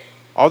got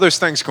all those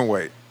things can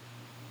wait.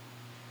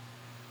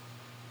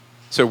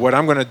 So what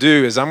I'm going to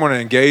do is I'm going to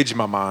engage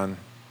my mind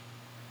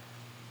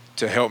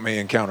to help me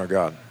encounter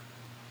God.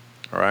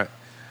 All right?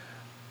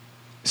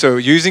 So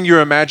using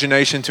your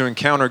imagination to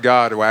encounter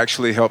God will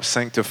actually help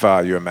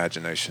sanctify your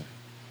imagination.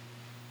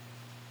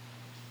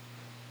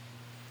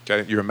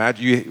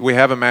 Okay? We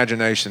have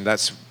imagination.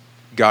 That's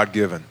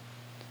God-given.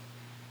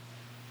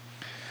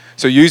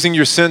 So using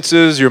your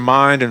senses, your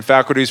mind, and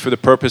faculties for the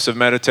purpose of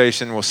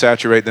meditation will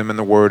saturate them in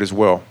the Word as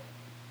well.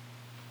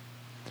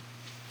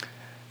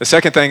 The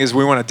second thing is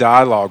we want to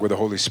dialogue with the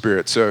Holy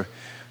Spirit. So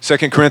 2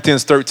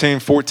 Corinthians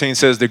 13:14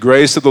 says, the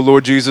grace of the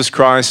Lord Jesus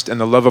Christ and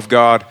the love of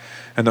God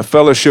and the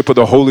fellowship of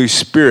the Holy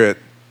Spirit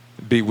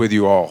be with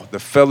you all. The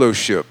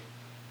fellowship.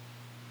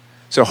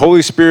 So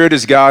Holy Spirit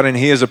is God, and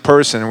He is a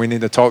person, and we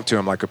need to talk to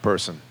Him like a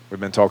person. We've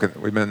been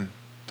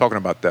talking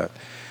about that.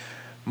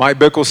 Mike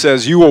Bickle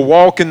says, you will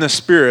walk in the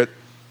Spirit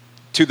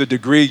to the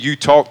degree you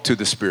talk to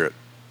the Spirit.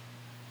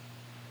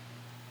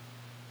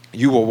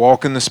 You will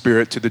walk in the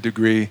Spirit to the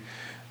degree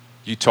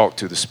you talk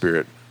to the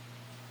Spirit.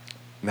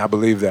 And I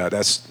believe that.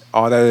 That's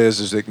all that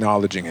is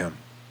acknowledging Him.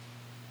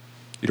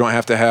 You don't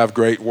have to have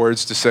great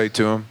words to say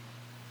to Him.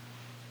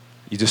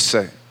 You just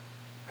say,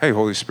 hey,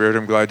 Holy Spirit,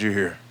 I'm glad you're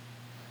here.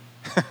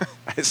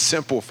 It's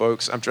simple,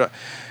 folks.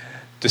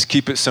 Just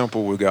keep it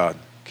simple with God.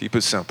 Keep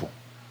it simple.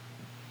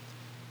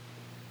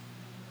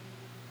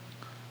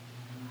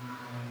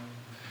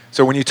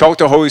 So when you talk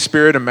to Holy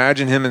Spirit,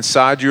 imagine Him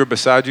inside you or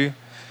beside you.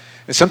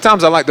 And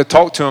sometimes I like to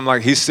talk to Him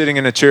like He's sitting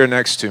in a chair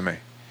next to me.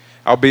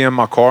 I'll be in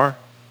my car.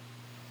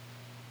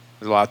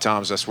 There's a lot of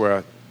times that's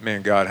where me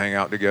and God hang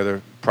out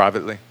together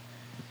privately.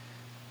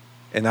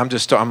 And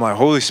I'm like,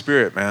 Holy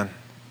Spirit, man,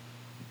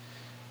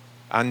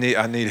 I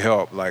need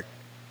help. Like,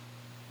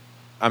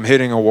 I'm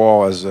hitting a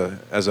wall as a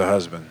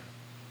husband.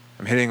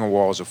 I'm hitting a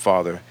wall as a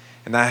father.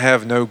 And I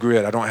have no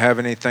grit. I don't have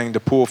anything to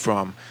pull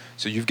from.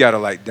 So you've got to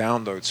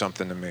download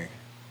something to me.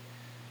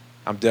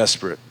 I'm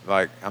desperate.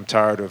 I'm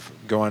tired of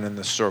going in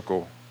this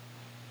circle.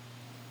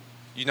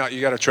 You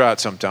got to try it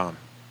sometime.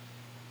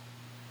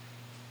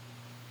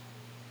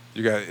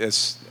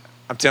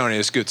 I'm telling you,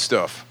 it's good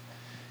stuff.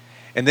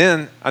 And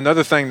then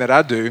another thing that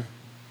I do,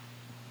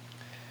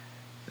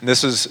 and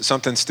this is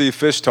something Steve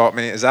Fish taught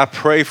me, is I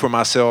pray for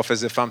myself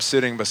as if I'm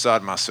sitting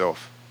beside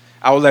myself.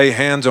 I'll lay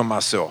hands on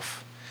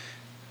myself.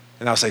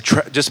 And I'll say,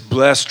 just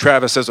bless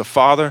Travis as a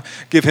father.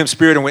 Give him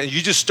spirit. And when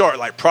you just start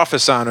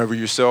prophesying over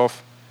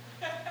yourself.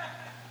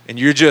 And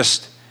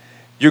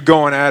you're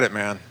going at it,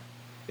 man.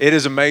 It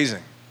is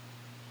amazing.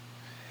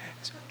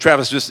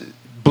 Travis, just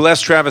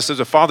bless Travis as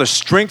a father.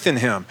 Strengthen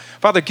him.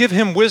 Father, give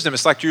him wisdom.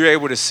 It's like you're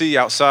able to see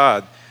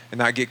outside and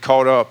not get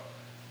caught up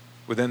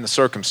within the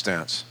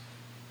circumstance.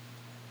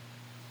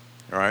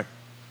 All right?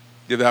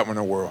 Give that one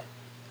a whirl.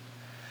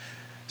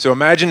 So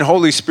imagine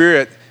Holy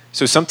Spirit.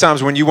 So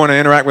sometimes when you want to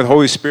interact with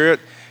Holy Spirit,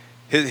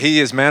 He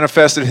has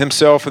manifested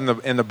Himself in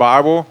the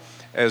Bible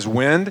as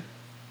wind,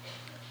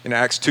 in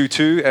Acts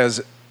 2:2,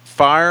 as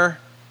fire,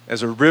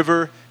 as a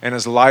river, and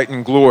as light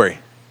and glory.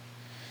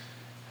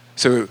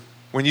 So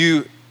when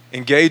you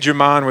engage your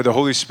mind with the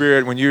Holy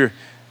Spirit, when you're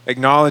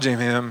acknowledging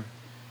Him,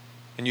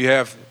 and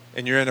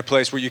you're in a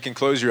place where you can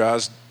close your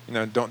eyes,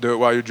 don't do it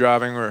while you're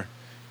driving or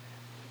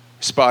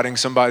spotting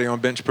somebody on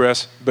bench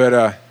press,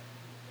 but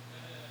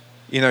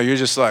you're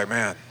just like,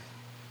 man.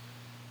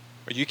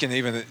 Or you can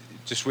even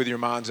just with your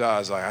mind's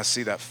eyes, like, I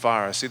see that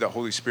fire, I see that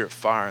Holy Spirit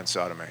fire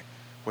inside of me.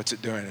 What's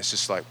it doing? It's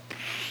just like,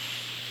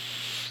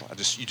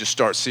 you just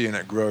start seeing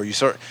it grow. You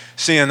start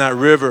seeing that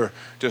river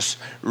just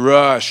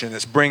rush, and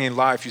it's bringing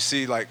life. You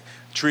see like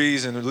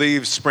trees and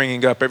leaves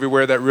springing up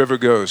everywhere that river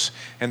goes,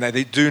 and that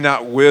they do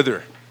not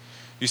wither.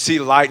 You see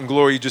light and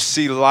glory. You just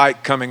see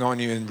light coming on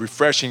you and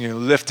refreshing you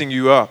and lifting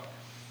you up.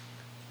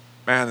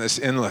 Man, it's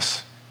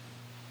endless.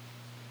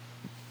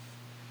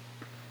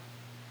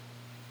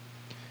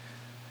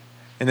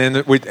 And then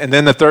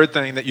the third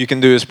thing that you can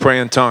do is pray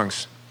in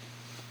tongues.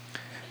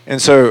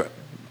 And so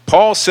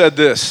Paul said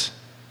this.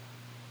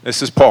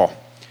 This is Paul.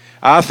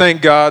 I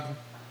thank God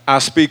I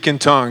speak in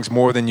tongues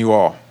more than you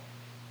all.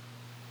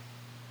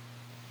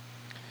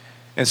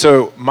 And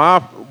so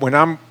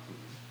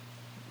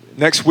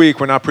next week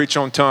when I preach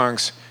on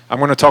tongues, I'm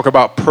going to talk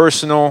about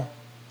personal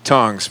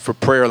tongues for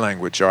prayer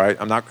language, all right?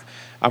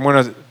 I'm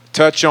going to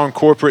touch on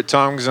corporate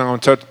tongues. I'm going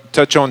to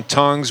touch on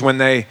tongues when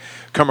they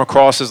come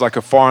across as like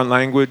a foreign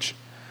language,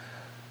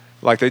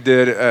 like they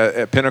did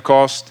at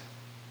Pentecost,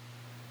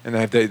 and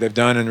they've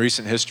done in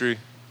recent history.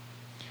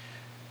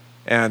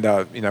 And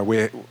I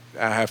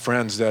have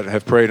friends that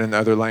have prayed in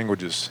other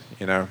languages,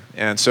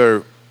 and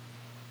so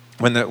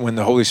when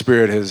the Holy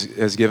Spirit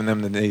has given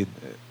them the need,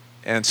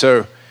 and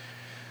so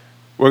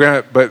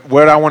but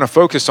what I want to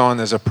focus on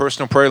is a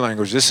personal prayer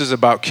language. This is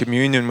about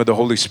communion with the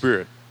Holy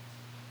Spirit.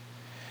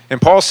 And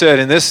Paul said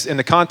in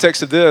the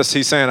context of this,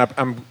 he's saying,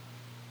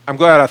 I'm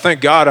glad, I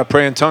thank God I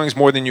pray in tongues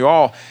more than you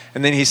all.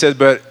 And then he said,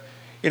 but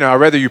I'd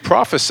rather you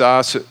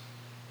prophesy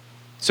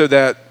so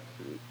that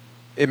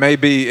it may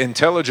be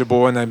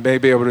intelligible and they may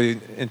be able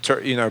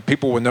to,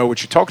 people will know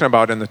what you're talking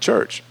about in the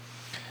church.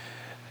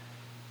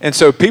 And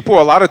so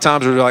people a lot of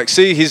times are like,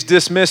 see, he's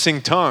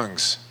dismissing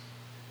tongues.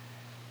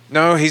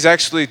 No, he's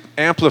actually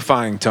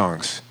amplifying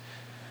tongues,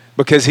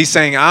 because he's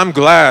saying, I'm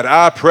glad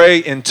I pray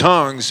in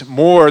tongues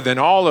more than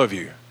all of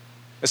you.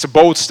 It's a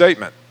bold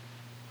statement.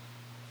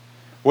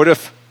 What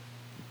if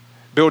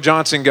Bill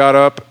Johnson got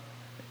up,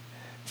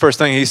 first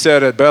thing he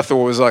said at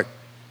Bethel was like,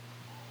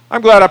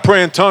 I'm glad I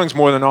pray in tongues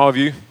more than all of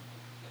you.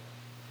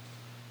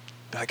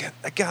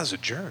 That guy's a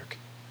jerk.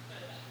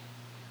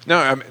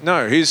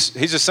 No, he's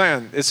just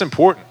saying it's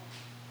important.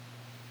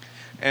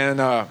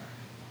 And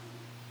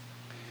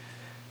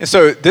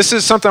so this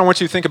is something I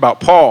want you to think about.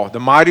 Paul, the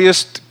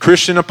mightiest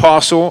Christian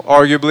apostle,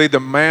 arguably,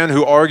 the man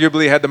who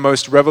arguably had the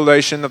most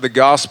revelation of the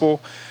gospel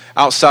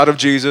outside of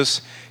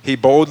Jesus, he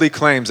boldly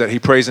claims that he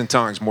prays in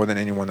tongues more than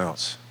anyone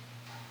else.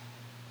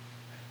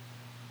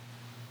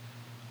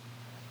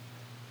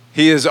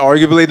 He is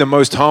arguably the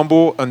most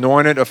humble,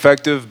 anointed,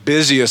 effective,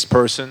 busiest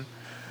person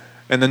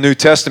in the New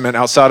Testament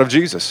outside of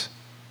Jesus.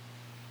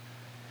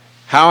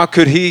 How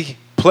could he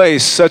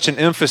place such an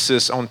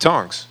emphasis on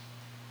tongues?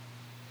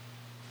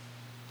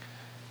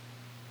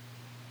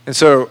 And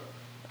so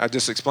I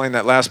just explained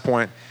that last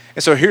point.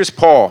 And so here's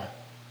Paul.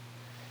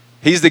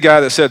 He's the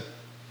guy that said,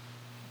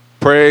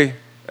 pray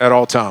at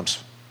all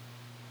times.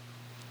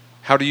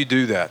 How do you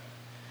do that?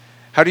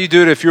 How do you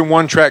do it if you're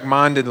one-track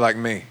minded like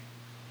me?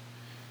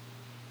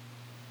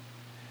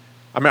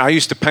 I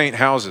used to paint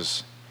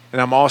houses. And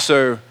I'm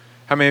also,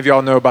 how many of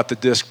y'all know about the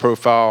DISC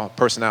profile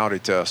personality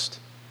test?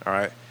 All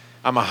right.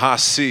 I'm a high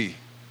C,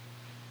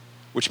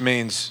 which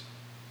means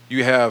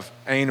you have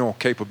anal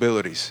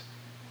capabilities.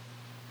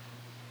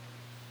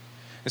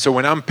 And so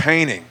when I'm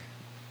painting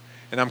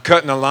and I'm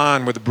cutting a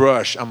line with a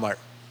brush, I'm like,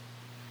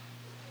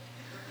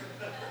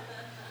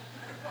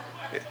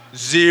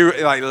 zero,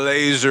 like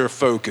laser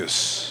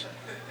focus.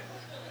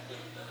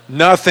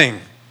 Nothing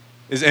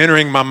is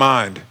entering my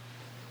mind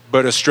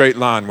but a straight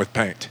line with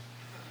paint.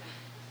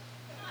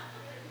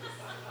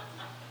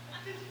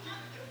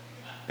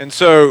 And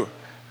so,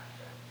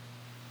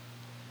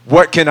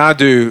 what can I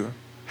do?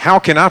 How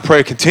can I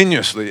pray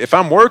continuously if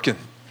I'm working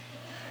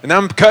and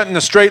I'm cutting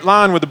a straight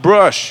line with a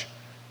brush?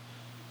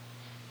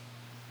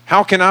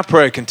 How can I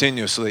pray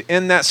continuously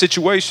in that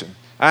situation?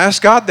 I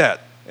asked God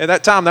that. At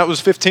that time, that was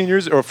 15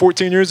 years or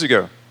 14 years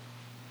ago.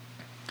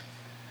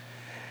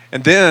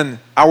 And then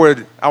I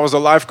was a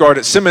lifeguard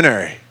at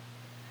seminary.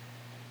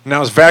 And I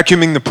was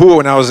vacuuming the pool,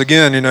 and I was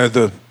again,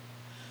 the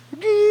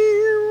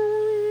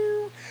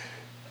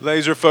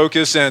laser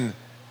focus, and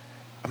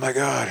I'm like,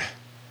 God,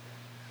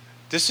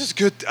 this is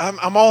good.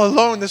 I'm all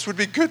alone. This would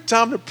be good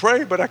time to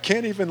pray, but I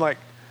can't even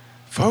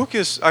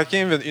focus. I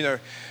can't even,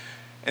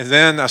 And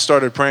then I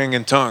started praying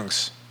in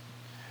tongues.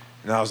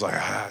 And I was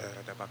like,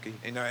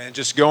 and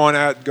just going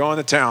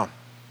to town.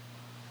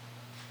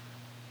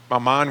 My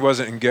mind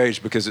wasn't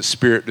engaged because it's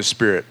spirit to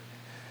spirit.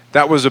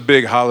 That was a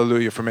big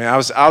hallelujah for me.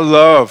 I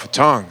love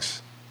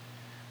tongues.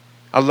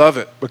 I love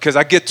it because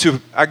I get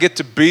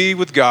to be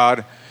with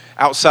God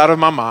outside of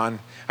my mind.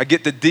 I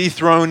get to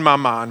dethrone my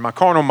mind, my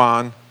carnal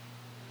mind,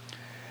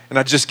 and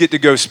I just get to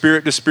go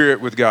spirit to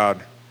spirit with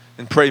God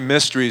and pray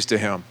mysteries to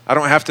him. I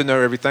don't have to know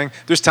everything.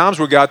 There's times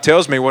where God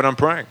tells me what I'm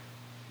praying.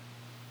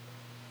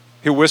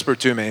 He'll whisper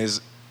to me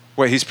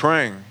what he's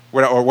praying,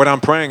 or what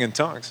I'm praying in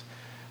tongues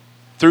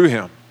through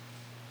him.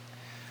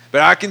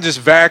 But I can just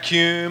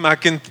vacuum, I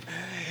can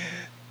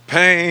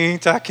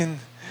paint, I can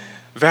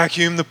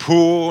vacuum the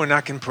pool, and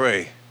I can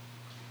pray.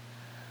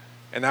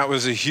 And that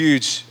was a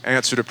huge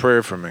answer to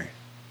prayer for me.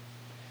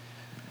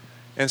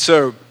 And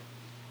so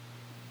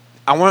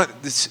I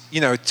want this,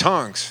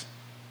 tongues.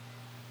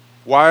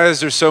 Why is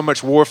there so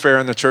much warfare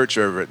in the church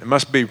over it? It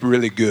must be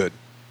really good.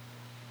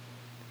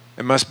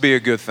 It must be a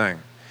good thing.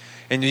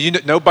 And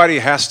nobody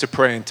has to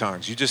pray in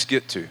tongues. You just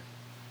get to.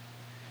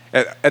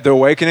 At the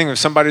awakening, if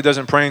somebody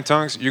doesn't pray in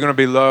tongues, you're going to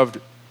be loved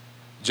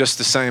just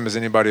the same as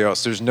anybody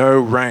else. There's no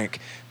rank.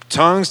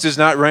 Tongues does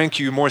not rank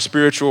you more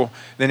spiritual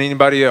than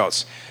anybody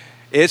else.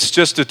 It's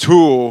just a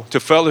tool to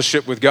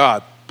fellowship with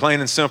God, plain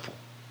and simple.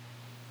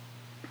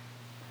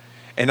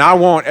 And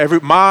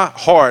my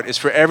heart is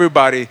for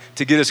everybody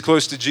to get as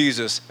close to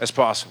Jesus as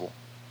possible.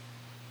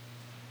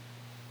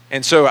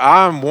 And so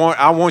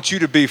I want you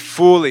to be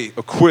fully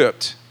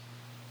equipped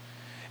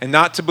and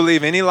not to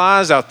believe any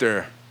lies out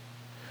there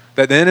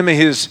that the enemy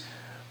has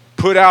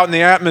put out in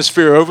the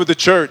atmosphere over the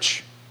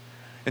church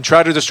and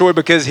try to destroy,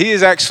 because he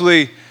is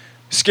actually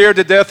scared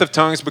to death of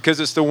tongues because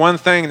it's the one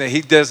thing that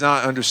he does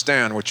not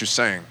understand what you're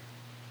saying,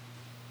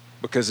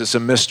 because it's a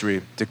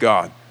mystery to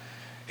God.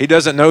 He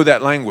doesn't know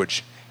that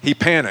language. He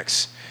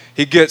panics.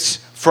 He gets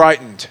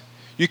frightened.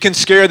 You can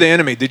scare the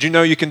enemy. Did you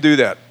know you can do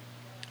that?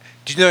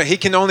 Did you know he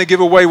can only give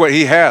away what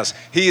he has?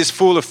 He is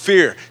full of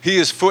fear.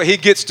 He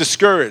gets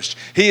discouraged.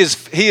 He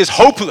is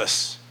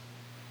hopeless.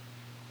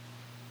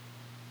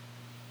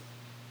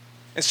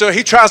 And so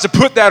he tries to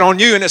put that on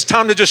you, and it's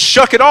time to just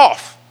shuck it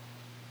off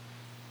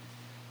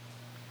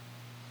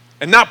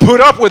and not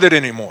put up with it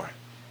anymore.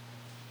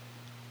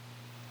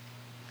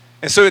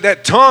 And so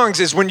that tongues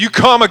is when you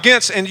come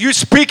against and you're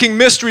speaking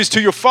mysteries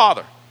to your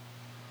Father.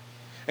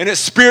 And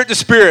it's spirit to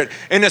spirit,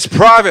 and it's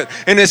private,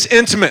 and it's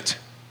intimate.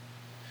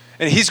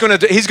 And he's going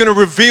to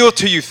reveal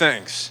to you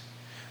things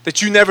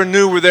that you never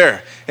knew were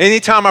there.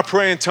 Anytime I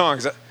pray in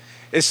tongues,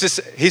 it's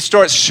just he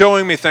starts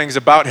showing me things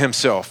about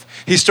himself.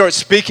 He starts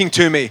speaking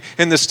to me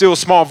in the still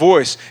small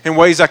voice in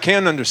ways I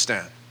can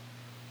understand.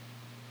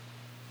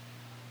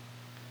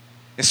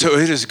 And so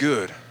it is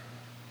good.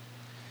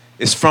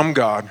 It's from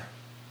God.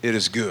 It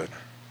is good.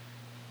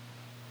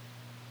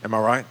 Am I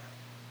right?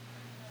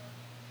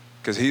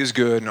 Because he is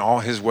good and all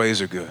his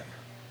ways are good.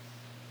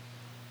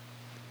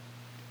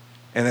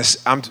 And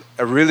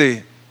I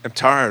really am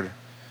tired of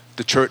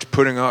the church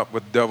putting up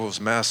with the devil's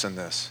mess in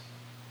this.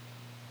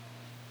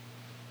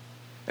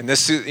 And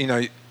this is,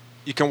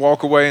 you can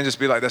walk away and just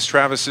be like, that's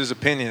Travis's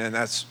opinion, and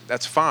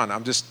that's fine.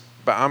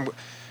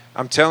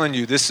 I'm telling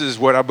you, this is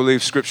what I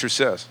believe Scripture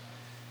says.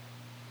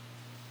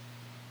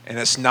 And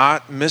it's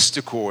not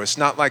mystical. It's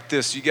not like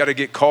this. You got to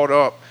get caught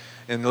up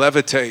and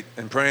levitate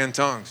and pray in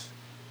tongues.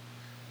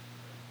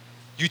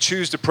 You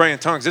choose to pray in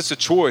tongues. It's a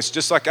choice,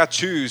 just like I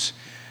choose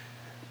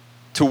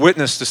to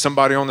witness to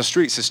somebody on the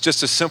streets. It's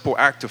just a simple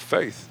act of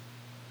faith.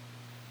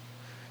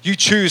 You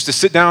choose to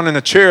sit down in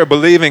a chair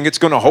believing it's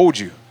going to hold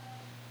you.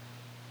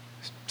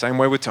 Same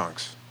way with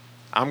tongues.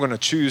 I'm going to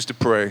choose to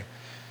pray.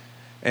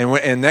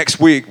 And next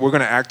week, we're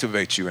going to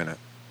activate you in it.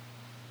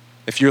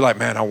 If you're like,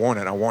 man, I want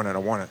it,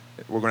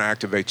 we're going to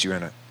activate you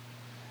in it.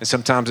 And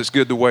sometimes it's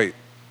good to wait,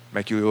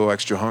 make you a little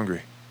extra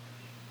hungry.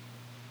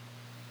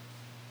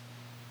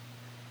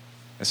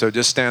 And so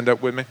just stand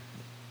up with me.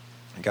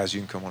 And guys,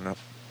 you can come on up.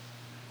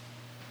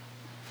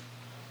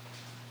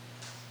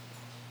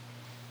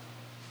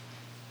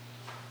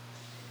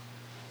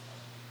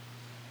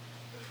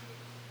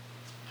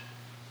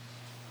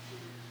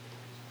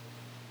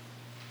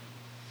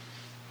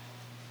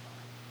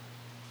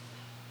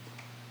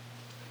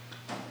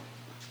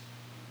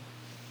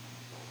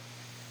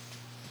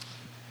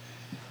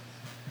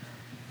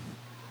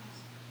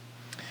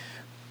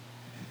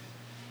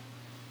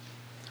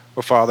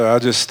 Well, Father, I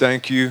just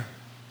thank you.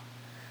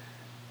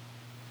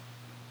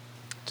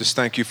 Just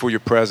thank you for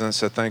your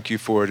presence. I thank you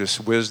for just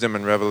wisdom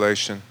and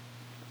revelation.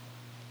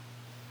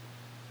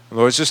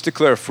 Lord, just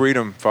declare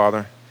freedom,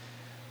 Father.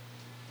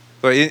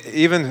 But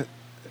even,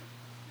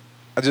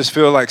 I just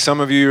feel like some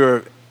of you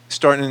are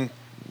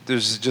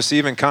there's just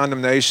even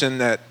condemnation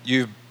that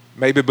you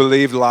maybe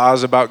believed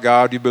lies about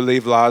God. You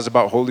believe lies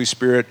about Holy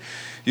Spirit.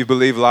 You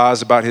believe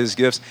lies about his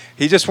gifts.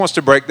 He just wants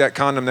to break that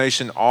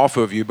condemnation off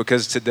of you,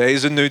 because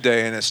today's a new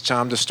day and it's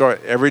time to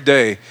start. Every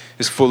day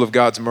is full of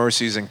God's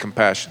mercies and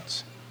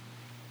compassions.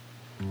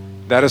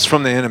 That is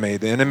from the enemy.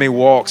 The enemy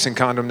walks in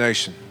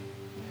condemnation.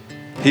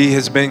 He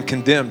has been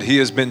condemned. He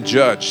has been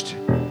judged.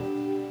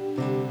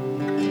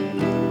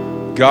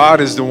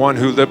 God is the one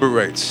who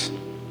liberates.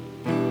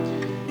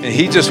 And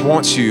he just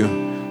wants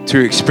you to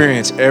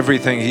experience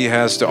everything he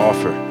has to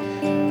offer.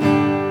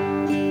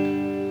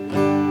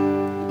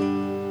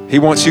 He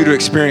wants you to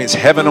experience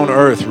heaven on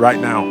earth right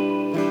now.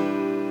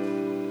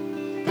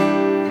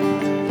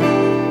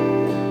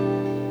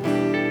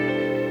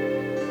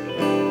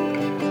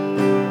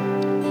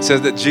 It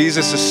says that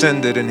Jesus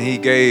ascended and he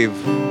gave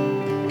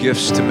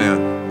gifts to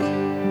men.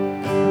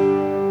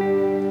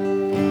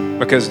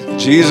 Because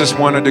Jesus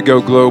wanted to go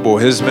global.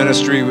 His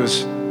ministry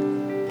was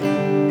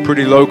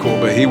pretty local,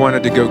 but he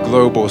wanted to go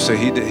global. So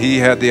he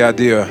had the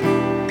idea,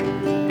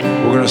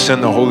 we're going to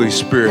send the Holy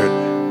Spirit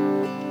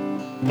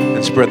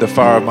and spread the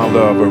fire of my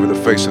love over the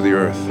face of the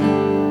earth.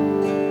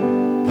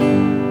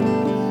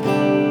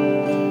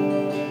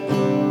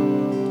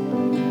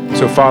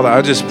 So Father,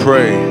 I just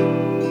pray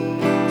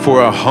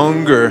for a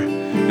hunger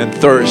and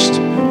thirst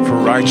for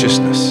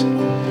righteousness.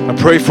 I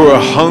pray for a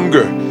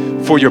hunger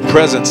for your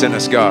presence in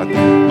us, God.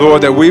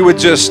 Lord, that we would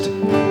just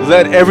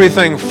let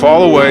everything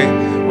fall away.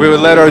 We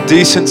would let our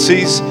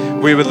decencies,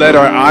 we would let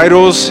our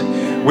idols,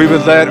 we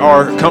would let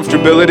our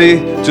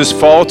comfortability just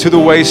fall to the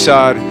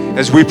wayside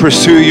as we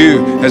pursue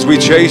you, as we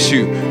chase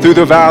you through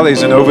the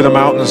valleys and over the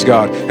mountains,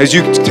 God. As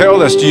you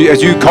tell us,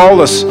 as you call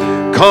us,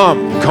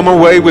 come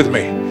away with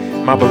me,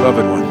 my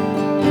beloved one.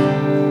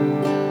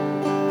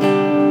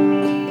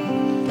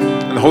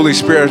 And the Holy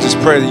Spirit, I just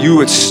pray that you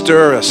would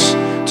stir us.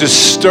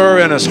 Just stir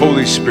in us,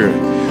 Holy Spirit.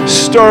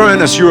 Stir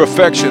in us your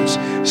affections.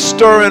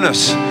 Stir in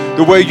us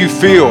the way you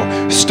feel.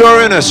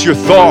 Stir in us your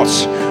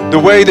thoughts, the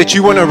way that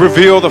you want to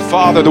reveal the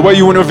Father, the way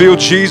you want to reveal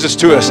Jesus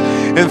to us.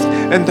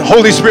 And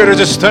Holy Spirit, I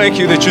just thank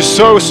you that you're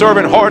so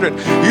servant-hearted.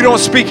 You don't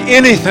speak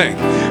anything,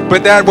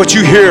 but that what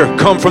you hear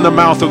come from the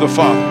mouth of the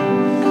Father.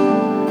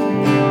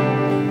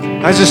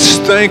 I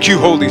just thank you,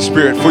 Holy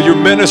Spirit, for your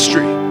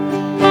ministry.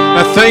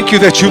 I thank you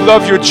that you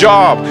love your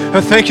job.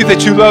 I thank you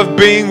that you love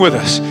being with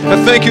us. I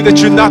thank you that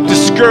you're not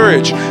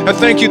discouraged. I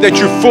thank you that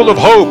you're full of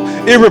hope,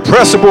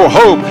 irrepressible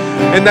hope,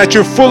 and that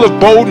you're full of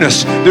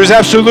boldness. There's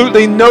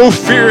absolutely no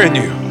fear in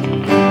you.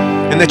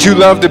 And that you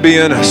love to be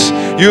in us.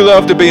 You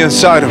love to be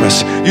inside of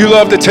us. You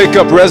love to take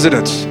up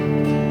residence.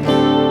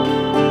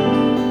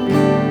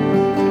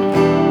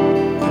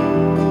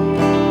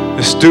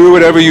 Just do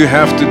whatever you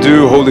have to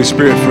do, Holy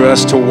Spirit, for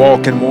us to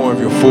walk in more of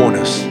your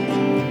fullness.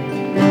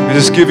 We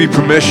just give you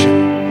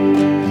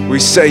permission. We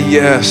say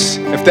yes.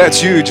 If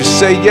that's you, just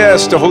say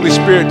yes to Holy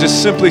Spirit.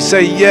 Just simply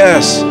say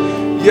yes.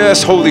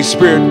 Yes, Holy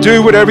Spirit.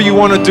 Do whatever you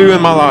want to do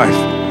in my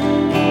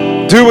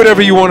life. Do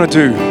whatever you want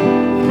to do.